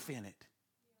 belief in it.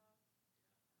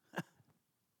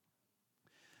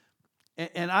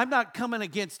 And I'm not coming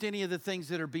against any of the things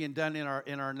that are being done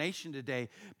in our nation today,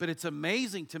 but it's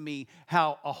amazing to me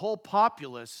how a whole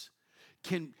populace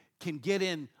can get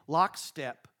in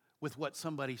lockstep with what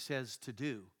somebody says to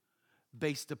do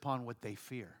based upon what they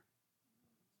fear.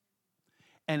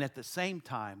 And at the same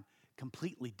time,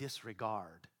 completely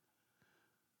disregard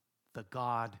the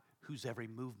God whose every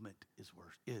movement is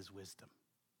wisdom.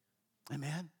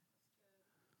 Amen?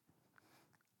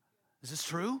 Is this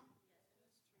true?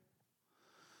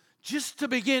 Just to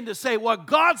begin to say what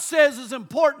God says is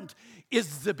important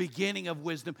is the beginning of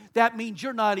wisdom. That means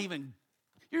you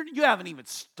haven't even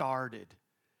started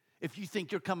if you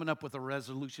think you're coming up with a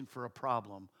resolution for a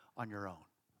problem on your own.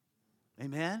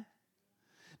 Amen?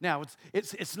 Now,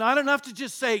 it's not enough to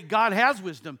just say God has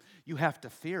wisdom. You have to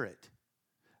fear it.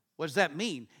 What does that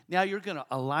mean? Now you're going to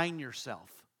align yourself.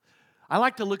 I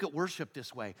like to look at worship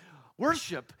this way.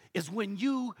 Worship is when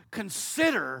you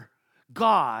consider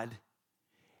God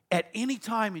at any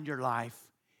time in your life,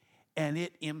 and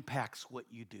it impacts what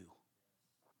you do.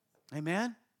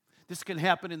 Amen? This can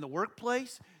happen in the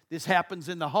workplace. This happens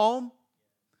in the home.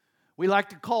 We like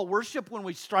to call worship when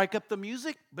we strike up the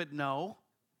music, but no.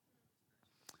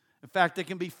 In fact, it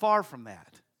can be far from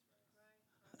that.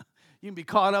 You can be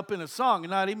caught up in a song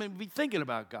and not even be thinking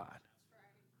about God.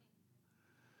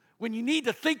 When you need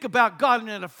to think about God and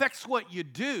it affects what you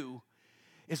do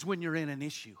is when you're in an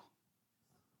issue.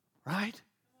 Right?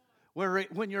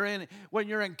 When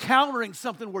you're encountering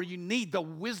something where you need the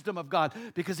wisdom of God,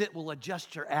 because it will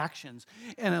adjust your actions.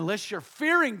 And unless you're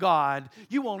fearing God,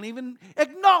 you won't even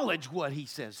acknowledge what He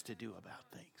says to do about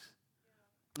things.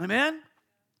 Amen?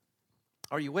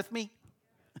 Are you with me?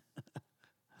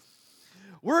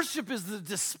 Worship is the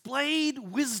displayed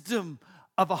wisdom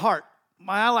of a heart.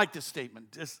 I like this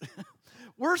statement.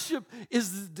 Worship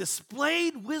is the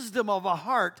displayed wisdom of a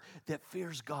heart that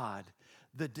fears God.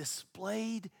 The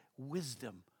displayed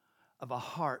wisdom of a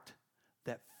heart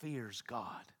that fears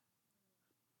God.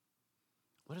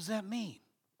 What does that mean?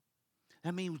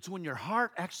 That means when your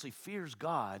heart actually fears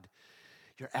God,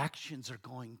 your actions are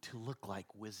going to look like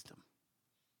wisdom.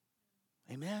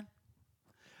 Amen?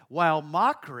 While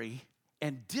mockery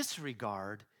and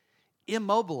disregard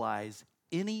immobilize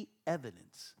any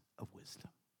evidence of wisdom.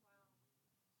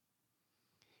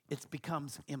 It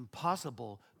becomes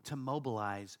impossible to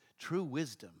mobilize true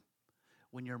wisdom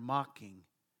when you're mocking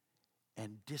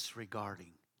and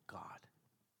disregarding God.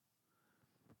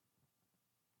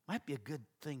 Might be a good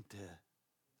thing to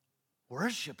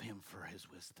worship Him for His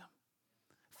wisdom.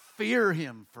 Fear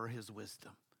Him for His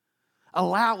wisdom.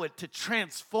 Allow it to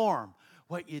transform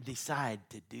what you decide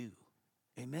to do.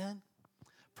 Amen?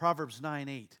 Proverbs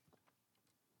 9:8.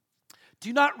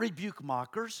 Do not rebuke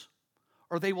mockers,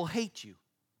 or they will hate you.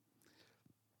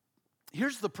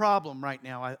 Here's the problem right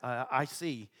now I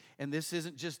see, and this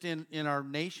isn't just in our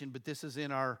nation, but this is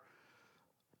in our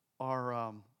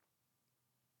well,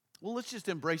 let's just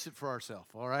embrace it for ourselves,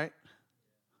 all right?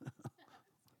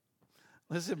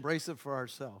 Let's embrace it for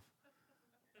ourselves.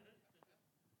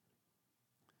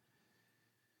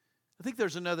 I think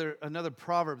there's another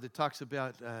proverb that talks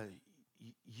about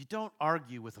you don't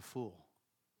argue with a fool.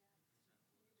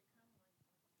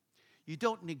 You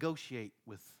don't negotiate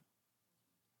with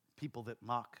people that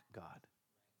mock God.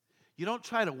 You don't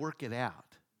try to work it out.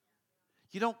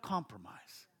 You don't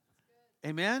compromise.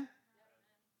 Amen?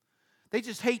 They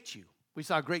just hate you. We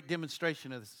saw a great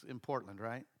demonstration of this in Portland,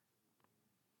 right?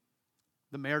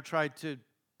 The mayor tried to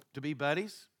be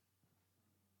buddies.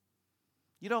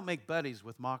 You don't make buddies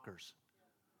with mockers.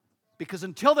 Because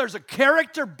until there's a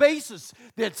character basis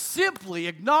that simply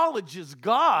acknowledges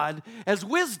God as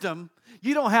wisdom,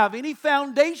 you don't have any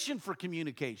foundation for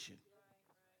communication.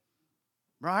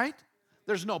 Right?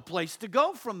 There's no place to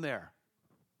go from there.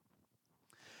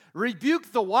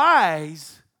 Rebuke the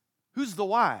wise. Who's the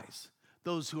wise?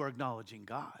 Those who are acknowledging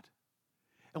God.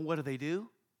 And what do?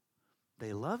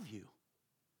 They love you.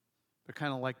 They're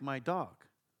kind of like my dog.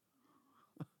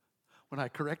 When I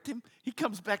correct him, he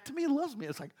comes back to me and loves me.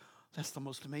 It's like, that's the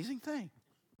most amazing thing.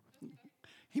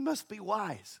 He must be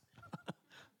wise.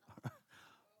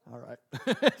 All right.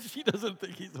 She doesn't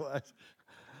think he's wise.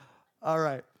 All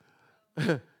right.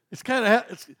 It's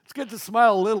good to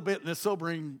smile a little bit in a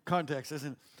sobering context,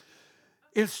 isn't it?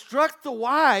 Instruct the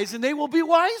wise, and they will be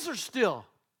wiser still.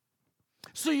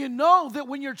 So you know that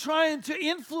when you're trying to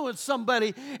influence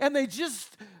somebody and they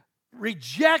just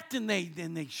reject and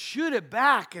they shoot it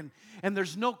back and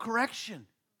there's no correction,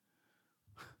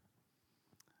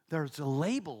 there's a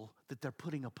label that they're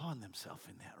putting upon themselves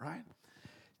in that, right?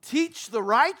 Teach the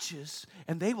righteous,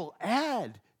 and they will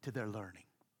add to their learning.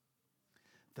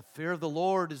 The fear of the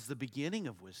Lord is the beginning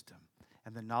of wisdom,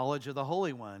 and the knowledge of the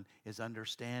Holy One is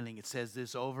understanding. It says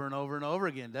this over and over and over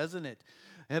again, doesn't it?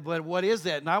 But what is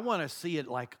that? And I want to see it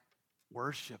like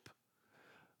worship.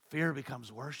 Fear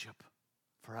becomes worship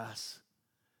for us.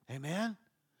 Amen?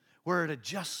 Where it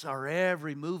adjusts our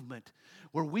every movement.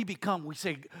 Where we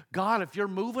say, God, if you're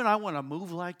moving, I want to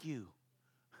move like you.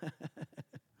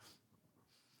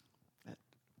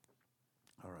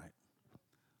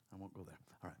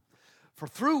 For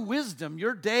through wisdom,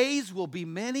 your days will be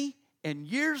many and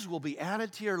years will be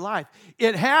added to your life.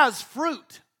 It has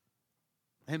fruit.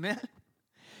 Amen.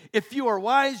 If you are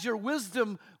wise, your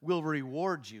wisdom will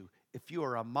reward you. If you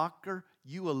are a mocker,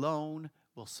 you alone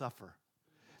will suffer.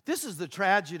 This is the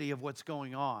tragedy of what's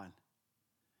going on.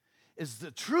 Is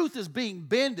the truth is being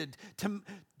bended to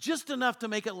just enough to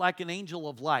make it like an angel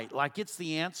of light, like it's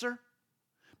the answer.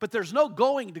 But there's no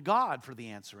going to God for the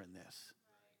answer in this.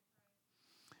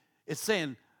 It's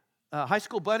saying, high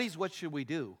school buddies, what should we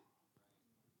do?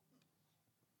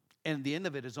 And the end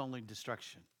of it is only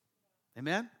destruction.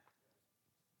 Amen?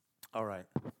 All right.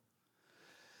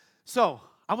 So,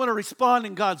 I want to respond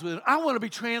in God's wisdom. I want to be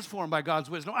transformed by God's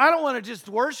wisdom. I don't want to just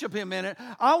worship Him in it.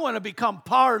 I want to become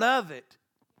part of it.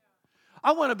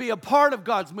 I want to be a part of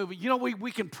God's movement. You know,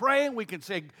 we can pray and we can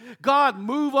say, God,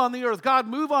 move on the earth. God,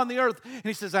 move on the earth. And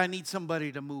He says, I need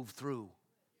somebody to move through.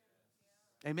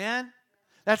 Amen?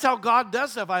 That's how God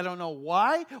does stuff. I don't know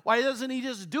why. Why doesn't He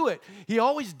just do it? He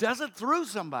always does it through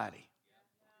somebody.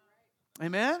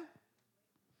 Amen?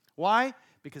 Why?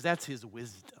 Because that's His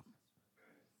wisdom.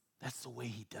 That's the way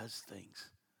He does things.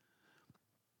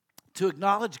 To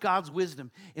acknowledge God's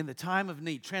wisdom in the time of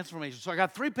need, transformation. So I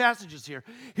got 3 passages here.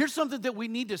 Here's something that we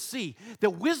need to see.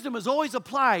 That wisdom is always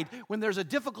applied when there's a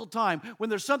difficult time,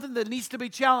 when there's something that needs to be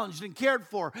challenged and cared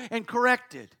for and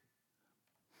corrected.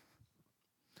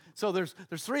 So there's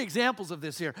 3 examples of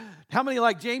this here. How many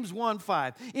like James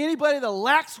 1:5? Anybody that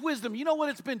lacks wisdom, you know what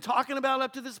it's been talking about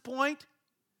up to this point?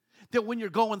 That when you're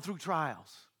going through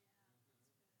trials.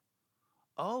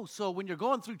 Oh, so when you're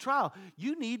going through trial,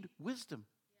 you need wisdom.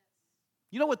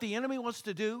 You know what the enemy wants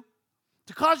to do?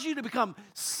 To cause you to become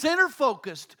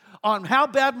center-focused on how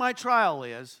bad my trial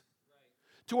is,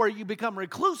 to where you become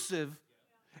reclusive,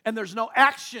 and there's no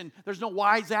action, there's no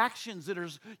wise actions.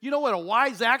 You know what a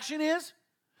wise action is?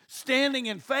 Standing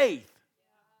in faith.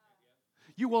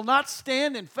 You will not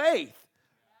stand in faith,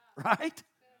 right?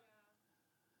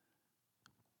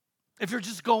 If you're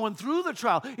just going through the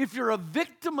trial, if you're a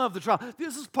victim of the trial,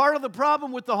 this is part of the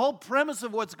problem with the whole premise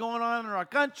of what's going on in our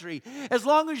country. As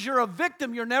long as you're a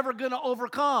victim, you're never going to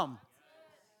overcome.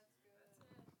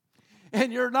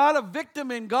 And you're not a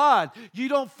victim in God. You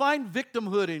don't find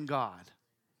victimhood in God.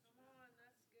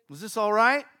 Was this all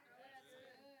right?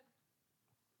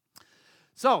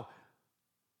 So,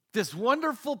 this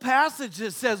wonderful passage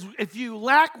that says, if you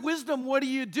lack wisdom, what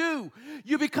do?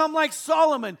 You become like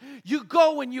Solomon. You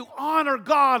go and you honor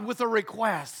God with a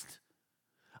request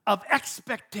of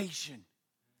expectation.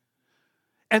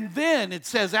 And then it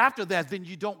says after that, then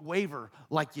you don't waver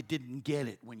like you didn't get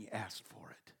it when you asked for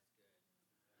it.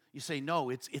 You say, no,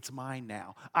 it's mine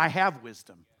now. I have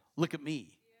wisdom. Look at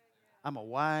me. I'm a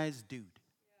wise dude.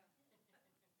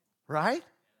 Right?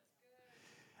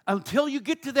 Until you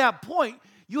get to that point,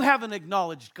 you haven't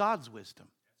acknowledged God's wisdom.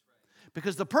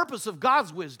 Because the purpose of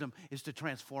God's wisdom is to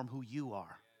transform who you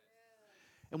are.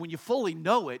 And when you fully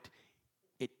know it,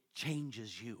 it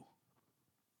changes you.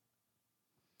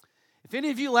 If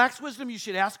any of you lacks wisdom, you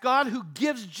should ask God, who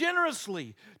gives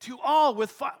generously to all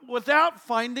without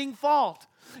finding fault.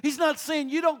 He's not saying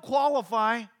you don't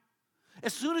qualify.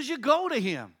 As soon as you go to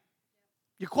Him,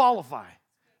 you qualify.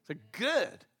 So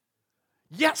good.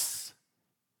 Yes.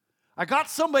 I got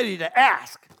somebody to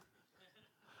ask.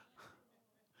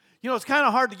 You know, it's kind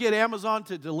of hard to get Amazon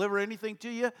to deliver anything to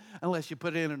you unless you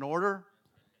put in an order.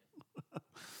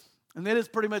 And then it's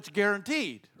pretty much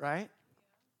guaranteed, right?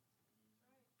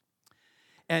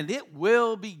 And it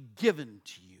will be given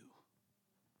to you.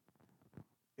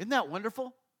 Isn't that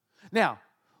wonderful? Now,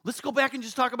 let's go back and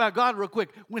just talk about God real quick.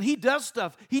 When He does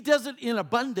stuff, He does it in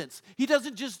abundance. He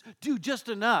doesn't just do just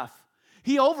enough.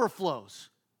 He overflows.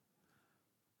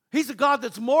 He's a God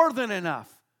that's more than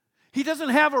enough. He doesn't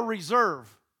have a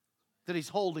reserve that He's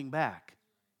holding back.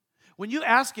 When you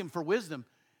ask Him for wisdom,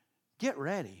 get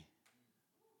ready.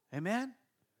 Amen?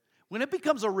 When it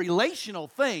becomes a relational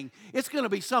thing, it's going to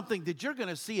be something that you're going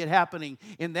to see it happening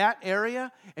in that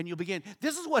area, and you'll begin.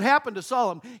 This is what happened to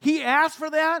Solomon. He asked for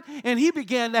that, and he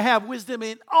began to have wisdom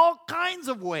in all kinds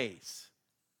of ways.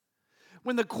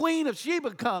 When the Queen of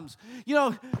Sheba comes, you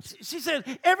know, she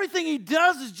said, everything he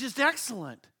does is just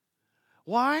excellent.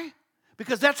 Why?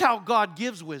 Because that's how God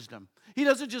gives wisdom. He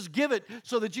doesn't just give it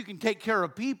so that you can take care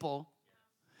of people.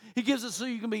 He gives it so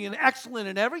you can be an excellent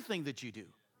in everything that you do.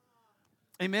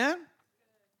 Amen?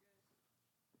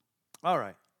 All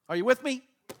right. Are you with me?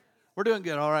 We're doing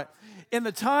good. All right. In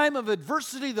the time of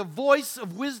adversity, the voice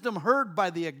of wisdom heard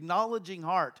by the acknowledging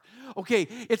heart. Okay,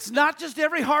 it's not just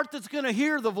every heart that's going to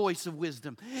hear the voice of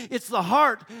wisdom. It's the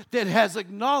heart that has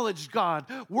acknowledged God,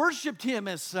 worshiped Him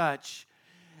as such,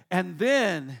 and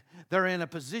then they're in a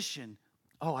position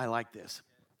Oh, I like this.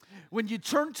 When you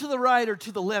turn to the right or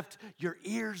to the left, your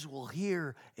ears will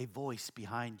hear a voice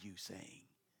behind you saying,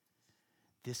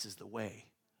 this is the way.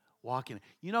 Walk in it.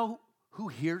 You know who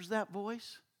hears that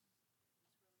voice?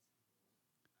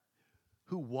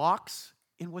 Who walks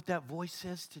in what that voice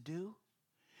says to do?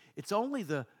 It's only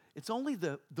the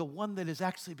one that has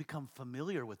actually become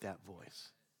familiar with that voice.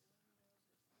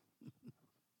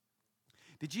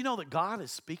 Did you know that God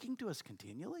is speaking to us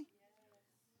continually?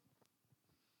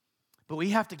 But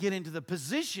we have to get into the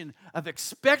position of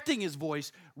expecting His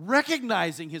voice,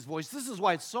 recognizing His voice. This is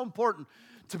why it's so important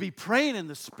to be praying in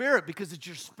the Spirit, because it's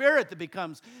your spirit that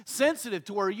becomes sensitive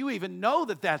to where you even know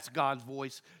that that's God's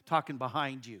voice talking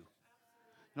behind you.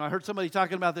 I heard somebody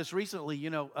talking about this recently,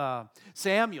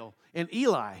 Samuel and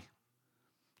Eli.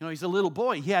 He's a little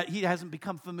boy. He hasn't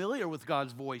become familiar with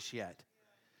God's voice yet.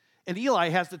 And Eli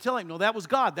has to tell him, no, that was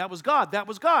God, that was God, that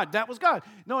was God, that was God.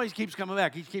 No, he keeps coming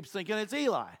back. He keeps thinking it's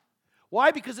Eli.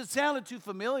 Why? Because it sounded too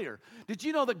familiar. Did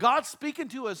you know that God's speaking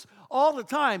to us all the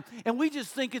time, and we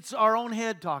just think it's our own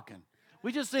head talking?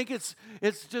 We just think it's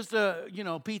just a,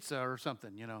 pizza or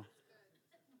something,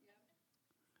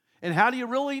 And how do you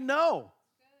really know?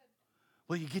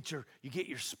 Well, you get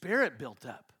your spirit built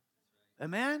up.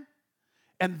 Amen?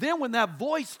 And then when that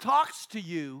voice talks to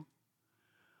you,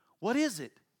 what is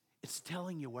it? It's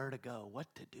telling you where to go, what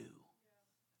to do.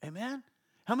 Amen?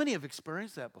 How many have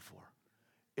experienced that before?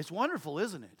 It's wonderful,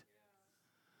 isn't it?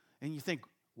 And you think,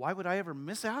 why would I ever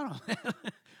miss out on that?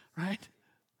 Right?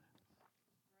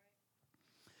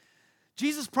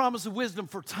 Jesus' promise of wisdom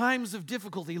for times of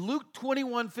difficulty. Luke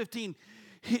 21:15.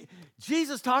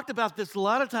 Jesus talked about this a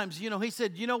lot of times. He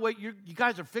said, you know what, you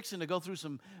guys are fixing to go through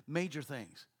some major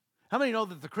things. How many know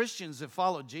that the Christians have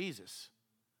followed Jesus?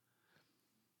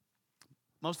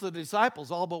 Most of the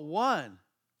disciples, all but one,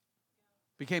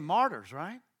 became martyrs,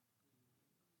 right?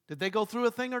 Did they go through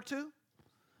a thing or two?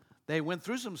 They went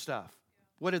through some stuff.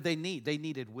 What did they need? They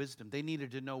needed wisdom. They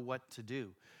needed to know what to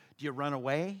do. Do you run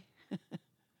away?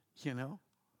 Aren't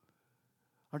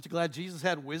you glad Jesus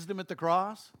had wisdom at the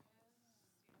cross?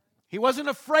 He wasn't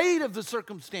afraid of the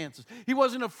circumstances. He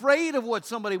wasn't afraid of what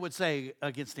somebody would say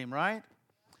against him, right?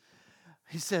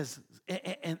 He says,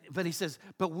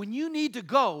 but when you need to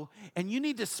go and you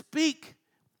need to speak,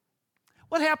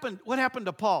 what happened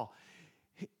to Paul?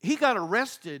 He got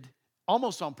arrested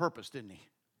almost on purpose, didn't he?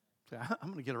 I'm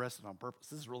going to get arrested on purpose.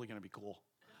 This is really going to be cool.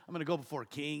 I'm going to go before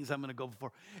kings. I'm going to go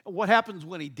before. What happens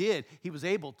when he did? He was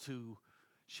able to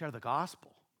share the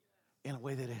gospel in a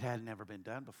way that it had never been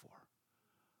done before.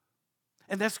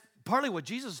 And that's partly what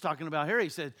Jesus is talking about here. He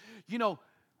said,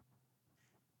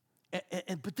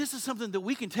 but this is something that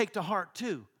we can take to heart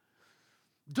too.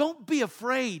 Don't be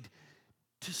afraid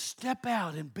to step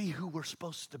out and be who we're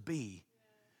supposed to be.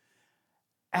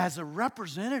 As a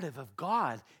representative of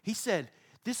God, he said,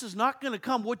 this is not going to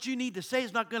come, what you need to say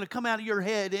is not going to come out of your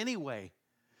head anyway.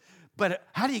 But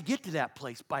how do you get to that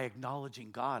place? By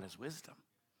acknowledging God as wisdom.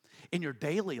 In your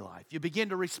daily life, you begin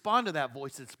to respond to that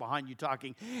voice that's behind you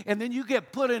talking, and then you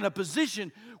get put in a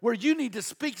position where you need to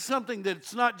speak something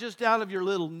that's not just out of your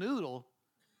little noodle.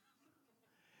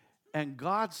 And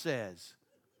God says,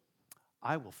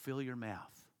 I will fill your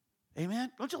mouth.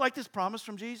 Amen? Don't you like this promise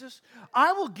from Jesus?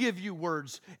 I will give you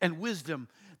words and wisdom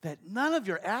that none of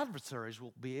your adversaries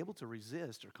will be able to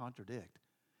resist or contradict.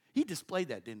 He displayed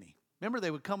that, didn't he? Remember,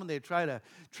 they would come and they'd try to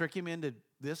trick him into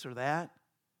this or that.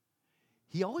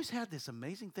 He always had this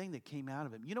amazing thing that came out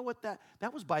of him. You know what?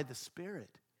 That was by the Spirit.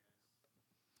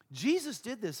 Jesus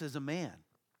did this as a man.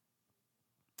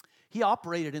 He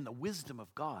operated in the wisdom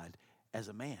of God as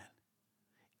a man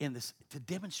in this to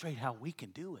demonstrate how we can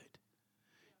do it.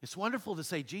 It's wonderful to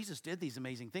say Jesus did these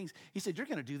amazing things. He said, you're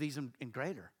going to do these in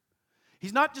greater.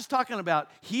 He's not just talking about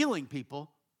healing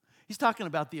people. He's talking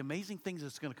about the amazing things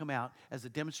that's going to come out as a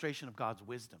demonstration of God's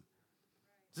wisdom.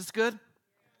 Is this good?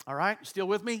 All right, you still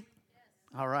with me?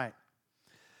 All right.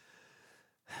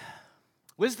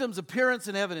 Wisdom's appearance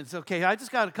and evidence. Okay, I just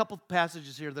got a couple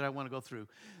passages here that I want to go through.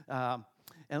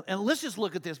 And let's just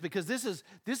look at this, because this is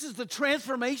the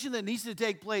transformation that needs to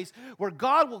take place, where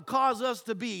God will cause us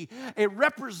to be a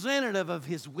representative of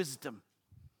His wisdom.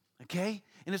 Okay?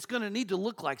 And it's going to need to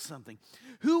look like something.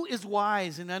 Who is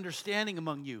wise and understanding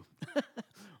among you?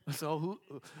 So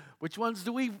which ones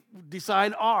do we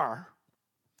decide are?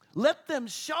 Let them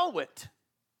show it.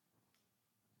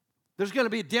 There's going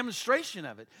to be a demonstration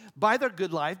of it by their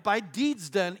good life, by deeds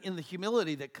done in the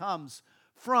humility that comes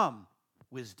from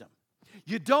wisdom.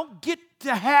 You don't get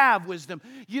to have wisdom.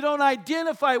 You don't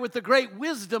identify with the great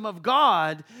wisdom of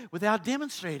God without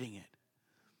demonstrating it.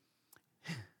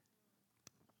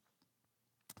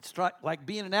 It's like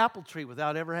being an apple tree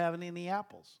without ever having any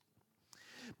apples.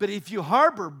 But if you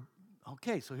harbor,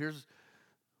 okay, so here's,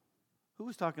 who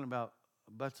was talking about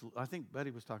butts? I think Buddy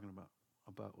was talking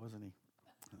about, wasn't he?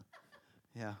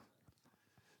 Yeah.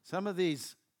 Some of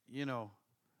these,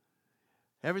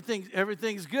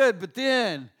 everything's good, but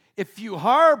then if you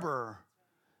harbor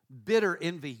bitter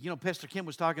envy, Pastor Kim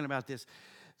was talking about this.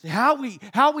 How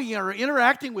we are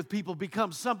interacting with people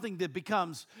becomes something that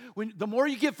becomes, the more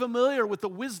you get familiar with the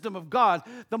wisdom of God,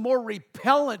 the more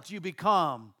repellent you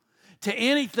become to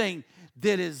anything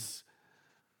that is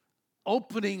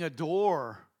opening a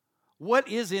door. What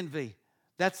is envy?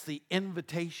 That's the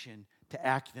invitation to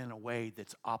act in a way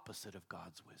that's opposite of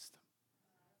God's wisdom.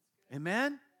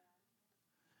 Amen?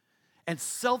 And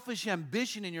selfish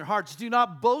ambition in your hearts. Do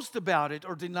not boast about it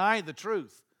or deny the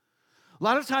truth. A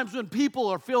lot of times when people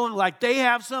are feeling like they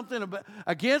have something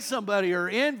against somebody or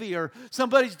envy or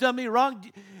somebody's done me wrong,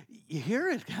 you hear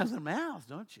it out of their mouth,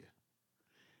 don't you?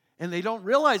 And they don't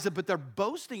realize it, but they're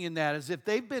boasting in that as if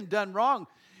they've been done wrong.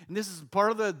 And this is part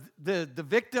of the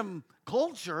victim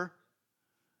culture.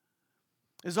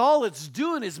 Is all it's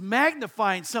doing is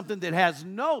magnifying something that has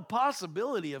no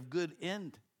possibility of good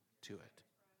end to it.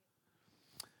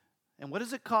 And what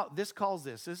does it call? This calls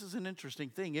this. This is an interesting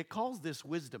thing. It calls this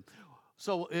wisdom.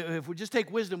 So if we just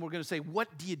take wisdom, we're going to say,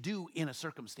 what do you do in a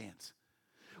circumstance?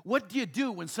 What do you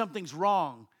do when something's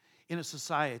wrong in a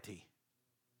society?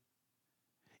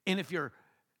 And if your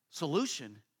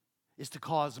solution is to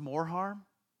cause more harm,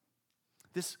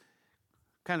 this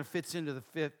kind of fits into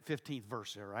the 15th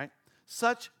verse there, right?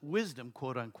 Such wisdom,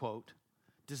 quote unquote,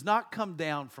 does not come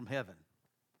down from heaven,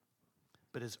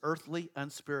 but is earthly,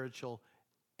 unspiritual,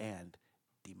 and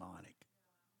demonic.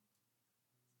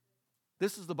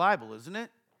 This is the Bible, isn't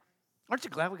it? Aren't you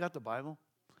glad we got the Bible?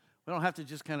 We don't have to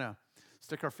just kind of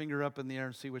stick our finger up in the air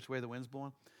and see which way the wind's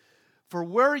blowing. For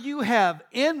where you have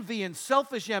envy and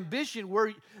selfish ambition,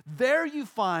 there you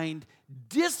find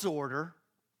disorder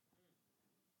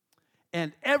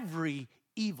and every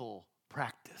evil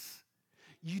practice.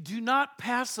 You do not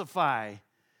pacify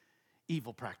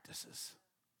evil practices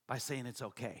by saying it's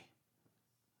okay.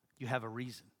 You have a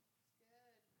reason.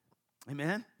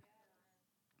 Amen?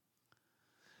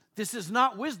 This is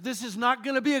not wisdom. This is not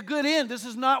going to be a good end. This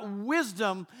is not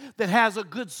wisdom that has a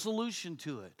good solution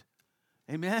to it.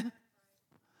 Amen?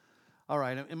 All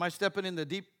right. Am I stepping in the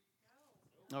deep?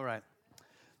 All right.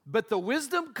 But the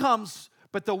wisdom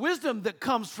that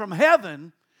comes from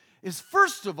heaven is,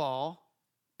 first of all,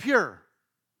 pure.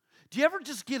 Do you ever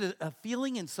just get a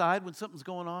feeling inside when something's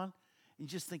going on and you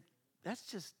just think, that's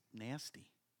just nasty.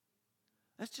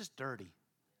 That's just dirty.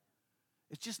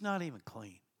 It's just not even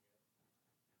clean.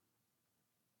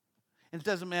 And it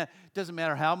doesn't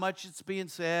matter how much it's being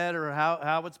said or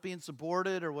how it's being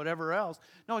supported or whatever else.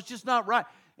 No, it's just not right.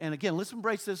 And again, let's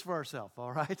embrace this for ourselves,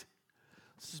 all right?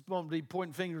 Let's just won't be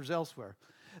pointing fingers elsewhere.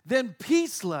 Then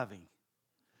peace-loving,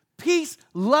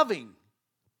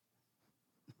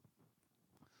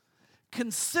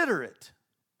 considerate,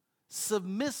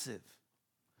 submissive,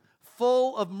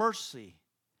 full of mercy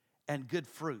and good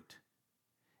fruit,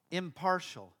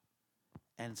 impartial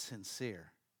and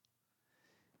sincere.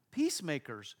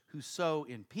 Peacemakers who sow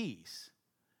in peace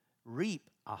reap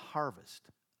a harvest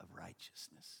of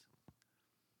righteousness.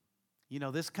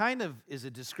 This kind of is a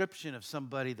description of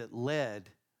somebody that led,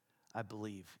 I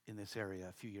believe, in this area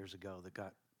a few years ago that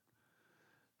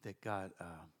got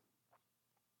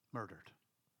murdered.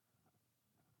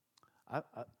 It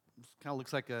kind of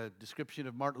looks like a description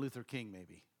of Martin Luther King,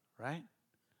 maybe, right?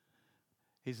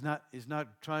 He's not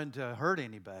trying to hurt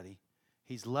anybody.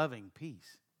 He's loving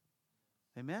peace.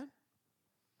 Amen?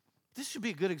 This should be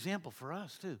a good example for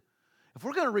us, too. If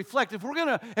we're going to reflect, if we're going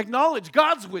to acknowledge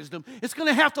God's wisdom, it's going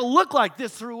to have to look like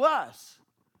this through us.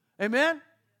 Amen?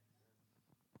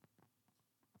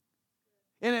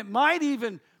 And it might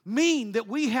even mean that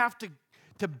we have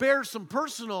to bear some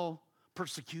personal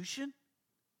persecution.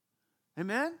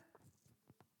 Amen?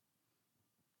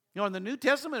 In the New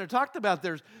Testament, it talked about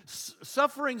there's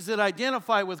sufferings that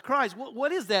identify with Christ.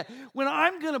 What is that? When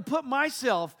I'm going to put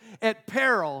myself at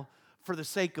peril for the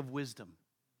sake of wisdom,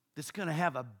 that's going to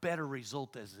have a better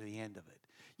result as the end of it.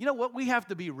 You know what? We have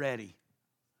to be ready.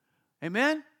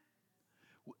 Amen?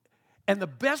 And the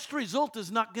best result is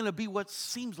not going to be what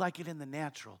seems like it in the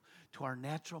natural, to our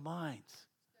natural minds.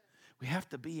 We have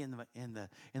to be in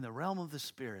the realm of the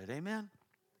Spirit. Amen?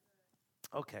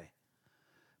 Okay.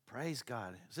 Praise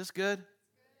God. Is this good?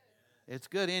 It's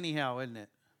good anyhow, isn't it?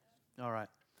 All right.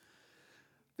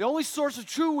 The only source of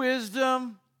true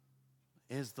wisdom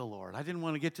is the Lord. I didn't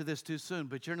want to get to this too soon,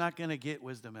 but you're not going to get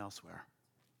wisdom elsewhere.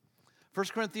 1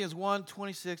 Corinthians 1,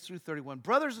 26 through 31.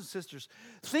 Brothers and sisters,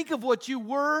 think of what you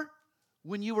were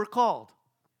when you were called.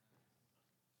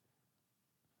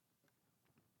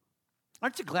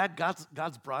 Aren't you glad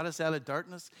God's brought us out of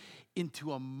darkness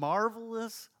into a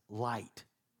marvelous light?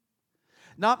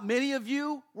 Not many of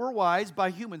you were wise by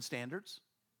human standards.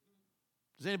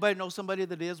 Does anybody know somebody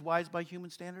that is wise by human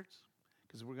standards?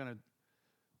 Because we're going to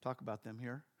talk about them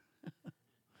here.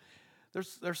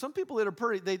 There's some people that are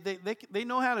pretty, they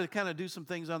know how to kind of do some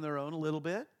things on their own a little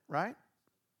bit, right?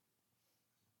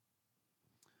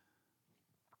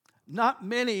 Not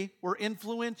many were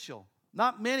influential.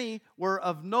 Not many were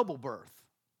of noble birth.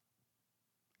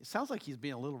 It sounds like he's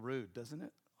being a little rude, doesn't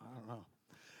it? I don't know.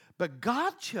 But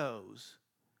God chose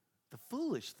the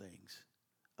foolish things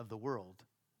of the world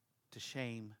to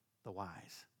shame the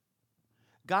wise.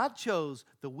 God chose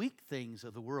the weak things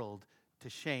of the world to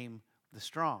shame the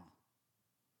strong.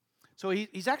 So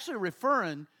he's actually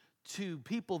referring to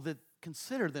people that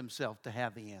consider themselves to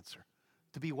have the answer,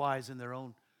 to be wise in their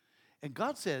own. And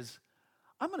God says,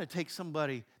 I'm going to take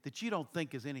somebody that you don't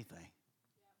think is anything.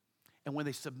 And when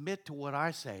they submit to what I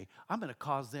say, I'm going to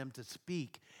cause them to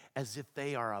speak as if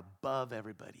they are above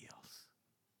everybody else.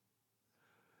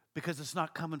 Because it's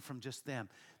not coming from just them.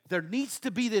 There needs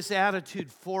to be this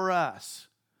attitude for us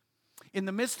in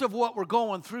the midst of what we're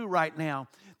going through right now,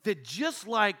 that just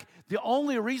like the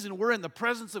only reason we're in the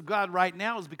presence of God right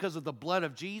now is because of the blood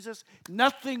of Jesus,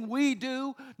 nothing we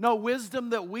do, no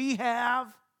wisdom that we have,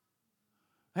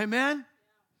 amen?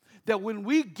 That when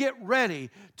we get ready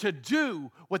to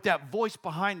do what that voice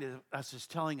behind us is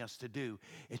telling us to do,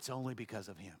 it's only because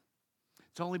of Him.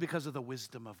 It's only because of the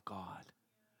wisdom of God.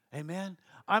 Amen?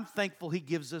 I'm thankful He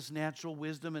gives us natural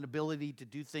wisdom and ability to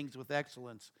do things with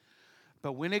excellence.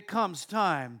 But when it comes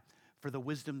time for the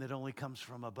wisdom that only comes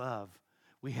from above,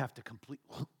 we have to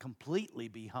completely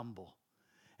be humble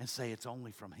and say it's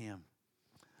only from Him.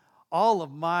 All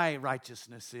of my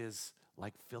righteousness is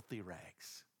like filthy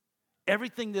rags.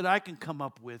 Everything that I can come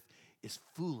up with is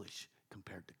foolish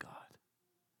compared to God.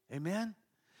 Amen?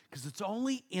 Because it's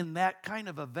only in that kind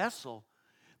of a vessel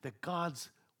that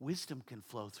God's wisdom can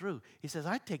flow through. He says,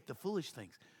 I take the foolish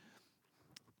things.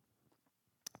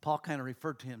 Paul kind of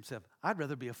referred to himself, I'd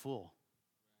rather be a fool.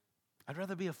 I'd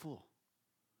rather be a fool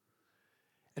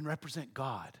and represent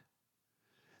God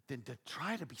than to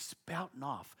try to be spouting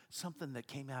off something that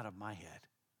came out of my head.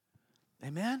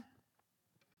 Amen?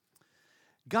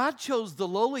 God chose the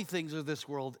lowly things of this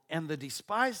world and the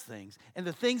despised things and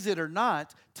the things that are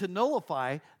not to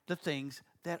nullify the things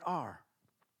that are,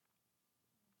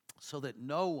 so that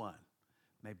no one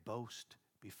may boast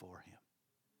before Him.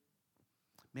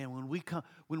 Man,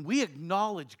 when we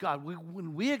acknowledge God,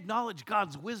 when we acknowledge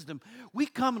God's wisdom, we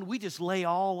come and we just lay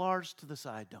all ours to the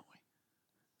side, don't we?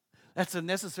 That's a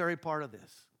necessary part of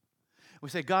this. We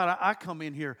say, God, I come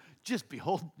in here just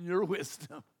beholding your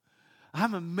wisdom.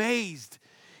 I'm amazed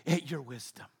at your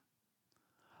wisdom.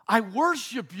 I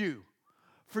worship you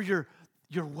for your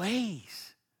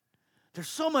ways. They're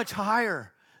so much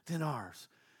higher than ours.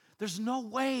 There's no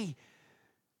way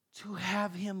to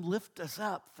have Him lift us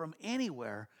up from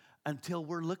anywhere until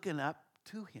we're looking up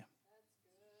to Him.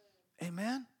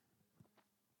 Amen?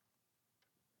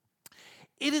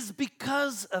 It is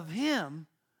because of Him,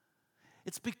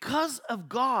 it's because of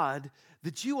God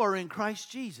that you are in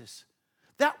Christ Jesus.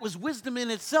 That was wisdom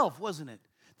in itself, wasn't it?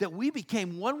 That we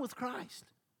became one with Christ.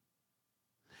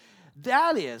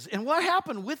 That is, and what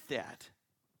happened with that?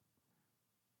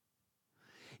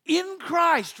 In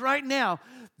Christ right now,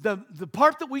 the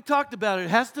part that we talked about, it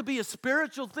has to be a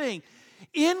spiritual thing.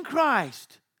 In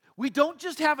Christ, we don't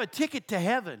just have a ticket to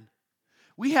heaven.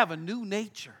 We have a new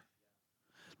nature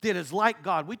that is like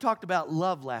God. We talked about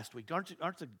love last week. Aren't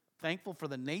you thankful for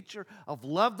the nature of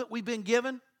love that we've been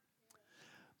given?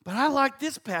 But I like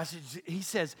this passage. He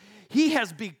says, He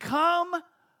has become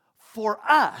for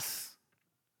us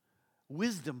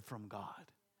wisdom from God.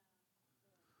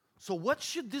 So what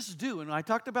should this do? And I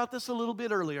talked about this a little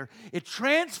bit earlier. It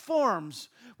transforms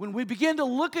when we begin to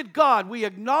look at God. We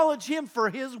acknowledge Him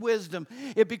for His wisdom.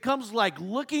 It becomes like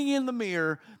looking in the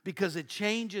mirror because it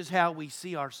changes how we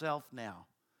see ourselves now.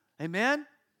 Amen?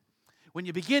 When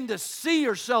you begin to see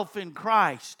yourself in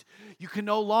Christ, you can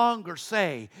no longer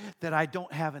say that I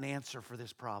don't have an answer for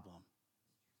this problem.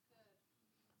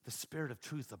 The Spirit of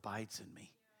truth abides in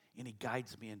me, and He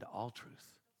guides me into all truth.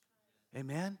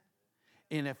 Amen?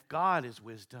 And if God is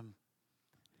wisdom,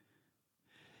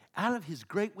 out of His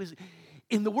great wisdom,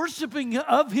 in the worshiping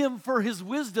of Him for His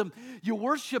wisdom, you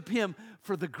worship Him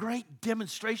for the great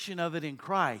demonstration of it in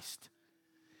Christ.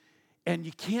 And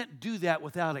you can't do that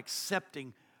without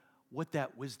accepting what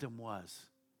that wisdom was.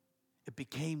 it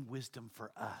became wisdom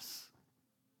for us.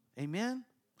 Amen?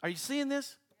 Are you seeing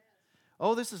this?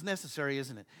 Oh, this is necessary,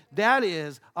 isn't it? That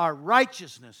is our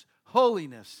righteousness,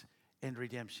 holiness, and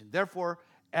redemption. Therefore,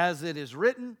 as it is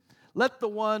written, let the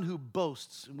one who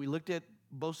boasts, and we looked at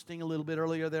boasting a little bit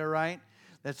earlier there, right?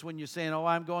 That's when you're saying, oh,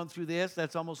 I'm going through this.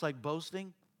 That's almost like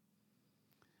boasting.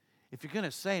 If you're going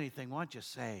to say anything, why don't you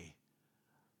say,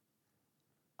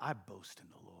 I boast in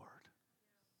the Lord.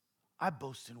 I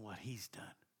boast in what He's done.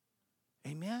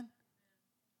 Amen?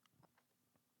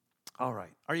 All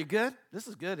right. Are you good? This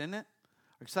is good, isn't it?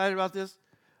 Excited about this?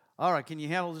 All right. Can you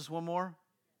handle this one more?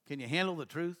 Can you handle the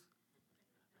truth?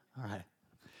 All right.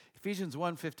 Ephesians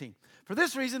 1:15. For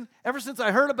this reason, ever since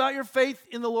I heard about your faith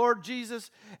in the Lord Jesus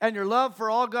and your love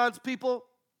for all God's people,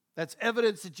 that's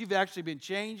evidence that you've actually been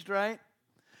changed, right?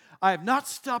 I have not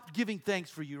stopped giving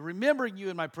thanks for you, remembering you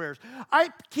in my prayers.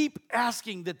 I keep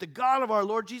asking that the God of our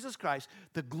Lord Jesus Christ,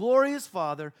 the glorious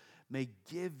Father, may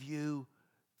give you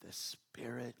the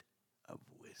spirit of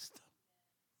wisdom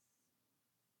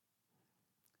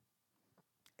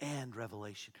and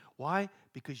revelation. Why?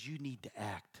 Because you need to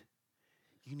act.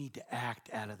 You need to act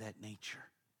out of that nature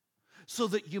so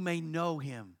that you may know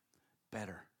Him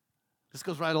better. This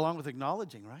goes right along with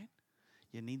acknowledging, right?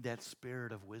 You need that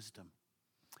spirit of wisdom.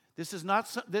 This is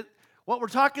not what we're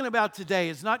talking about today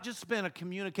is not just been a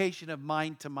communication of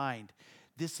mind to mind.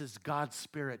 This is God's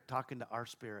Spirit talking to our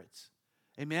spirits.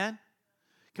 Amen?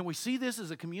 Can we see this as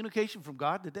a communication from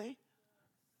God today?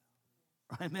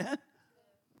 Amen?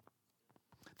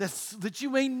 That you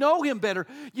may know Him better.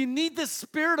 You need the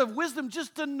spirit of wisdom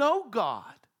just to know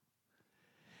God.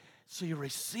 So you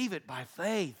receive it by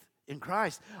faith in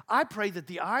Christ. I pray that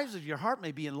the eyes of your heart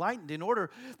may be enlightened in order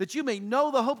that you may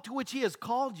know the hope to which He has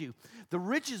called you, the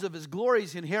riches of His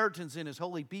glorious inheritance in His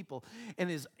holy people, and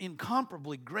His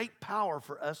incomparably great power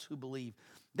for us who believe.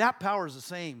 That power is the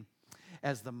same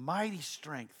as the mighty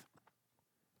strength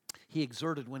He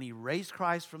exerted when He raised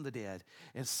Christ from the dead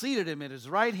and seated Him at His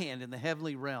right hand in the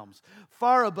heavenly realms,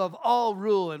 far above all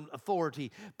rule and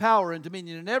authority, power and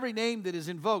dominion, and every name that is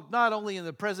invoked, not only in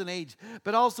the present age,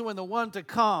 but also in the one to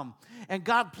come. And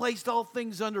God placed all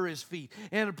things under His feet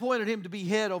and appointed Him to be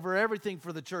head over everything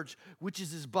for the church, which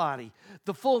is His body,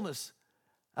 the fullness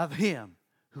of Him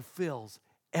who fills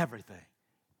everything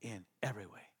in every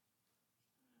way.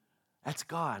 That's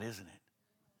God, isn't it?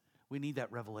 We need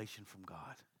that revelation from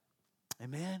God.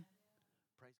 Amen?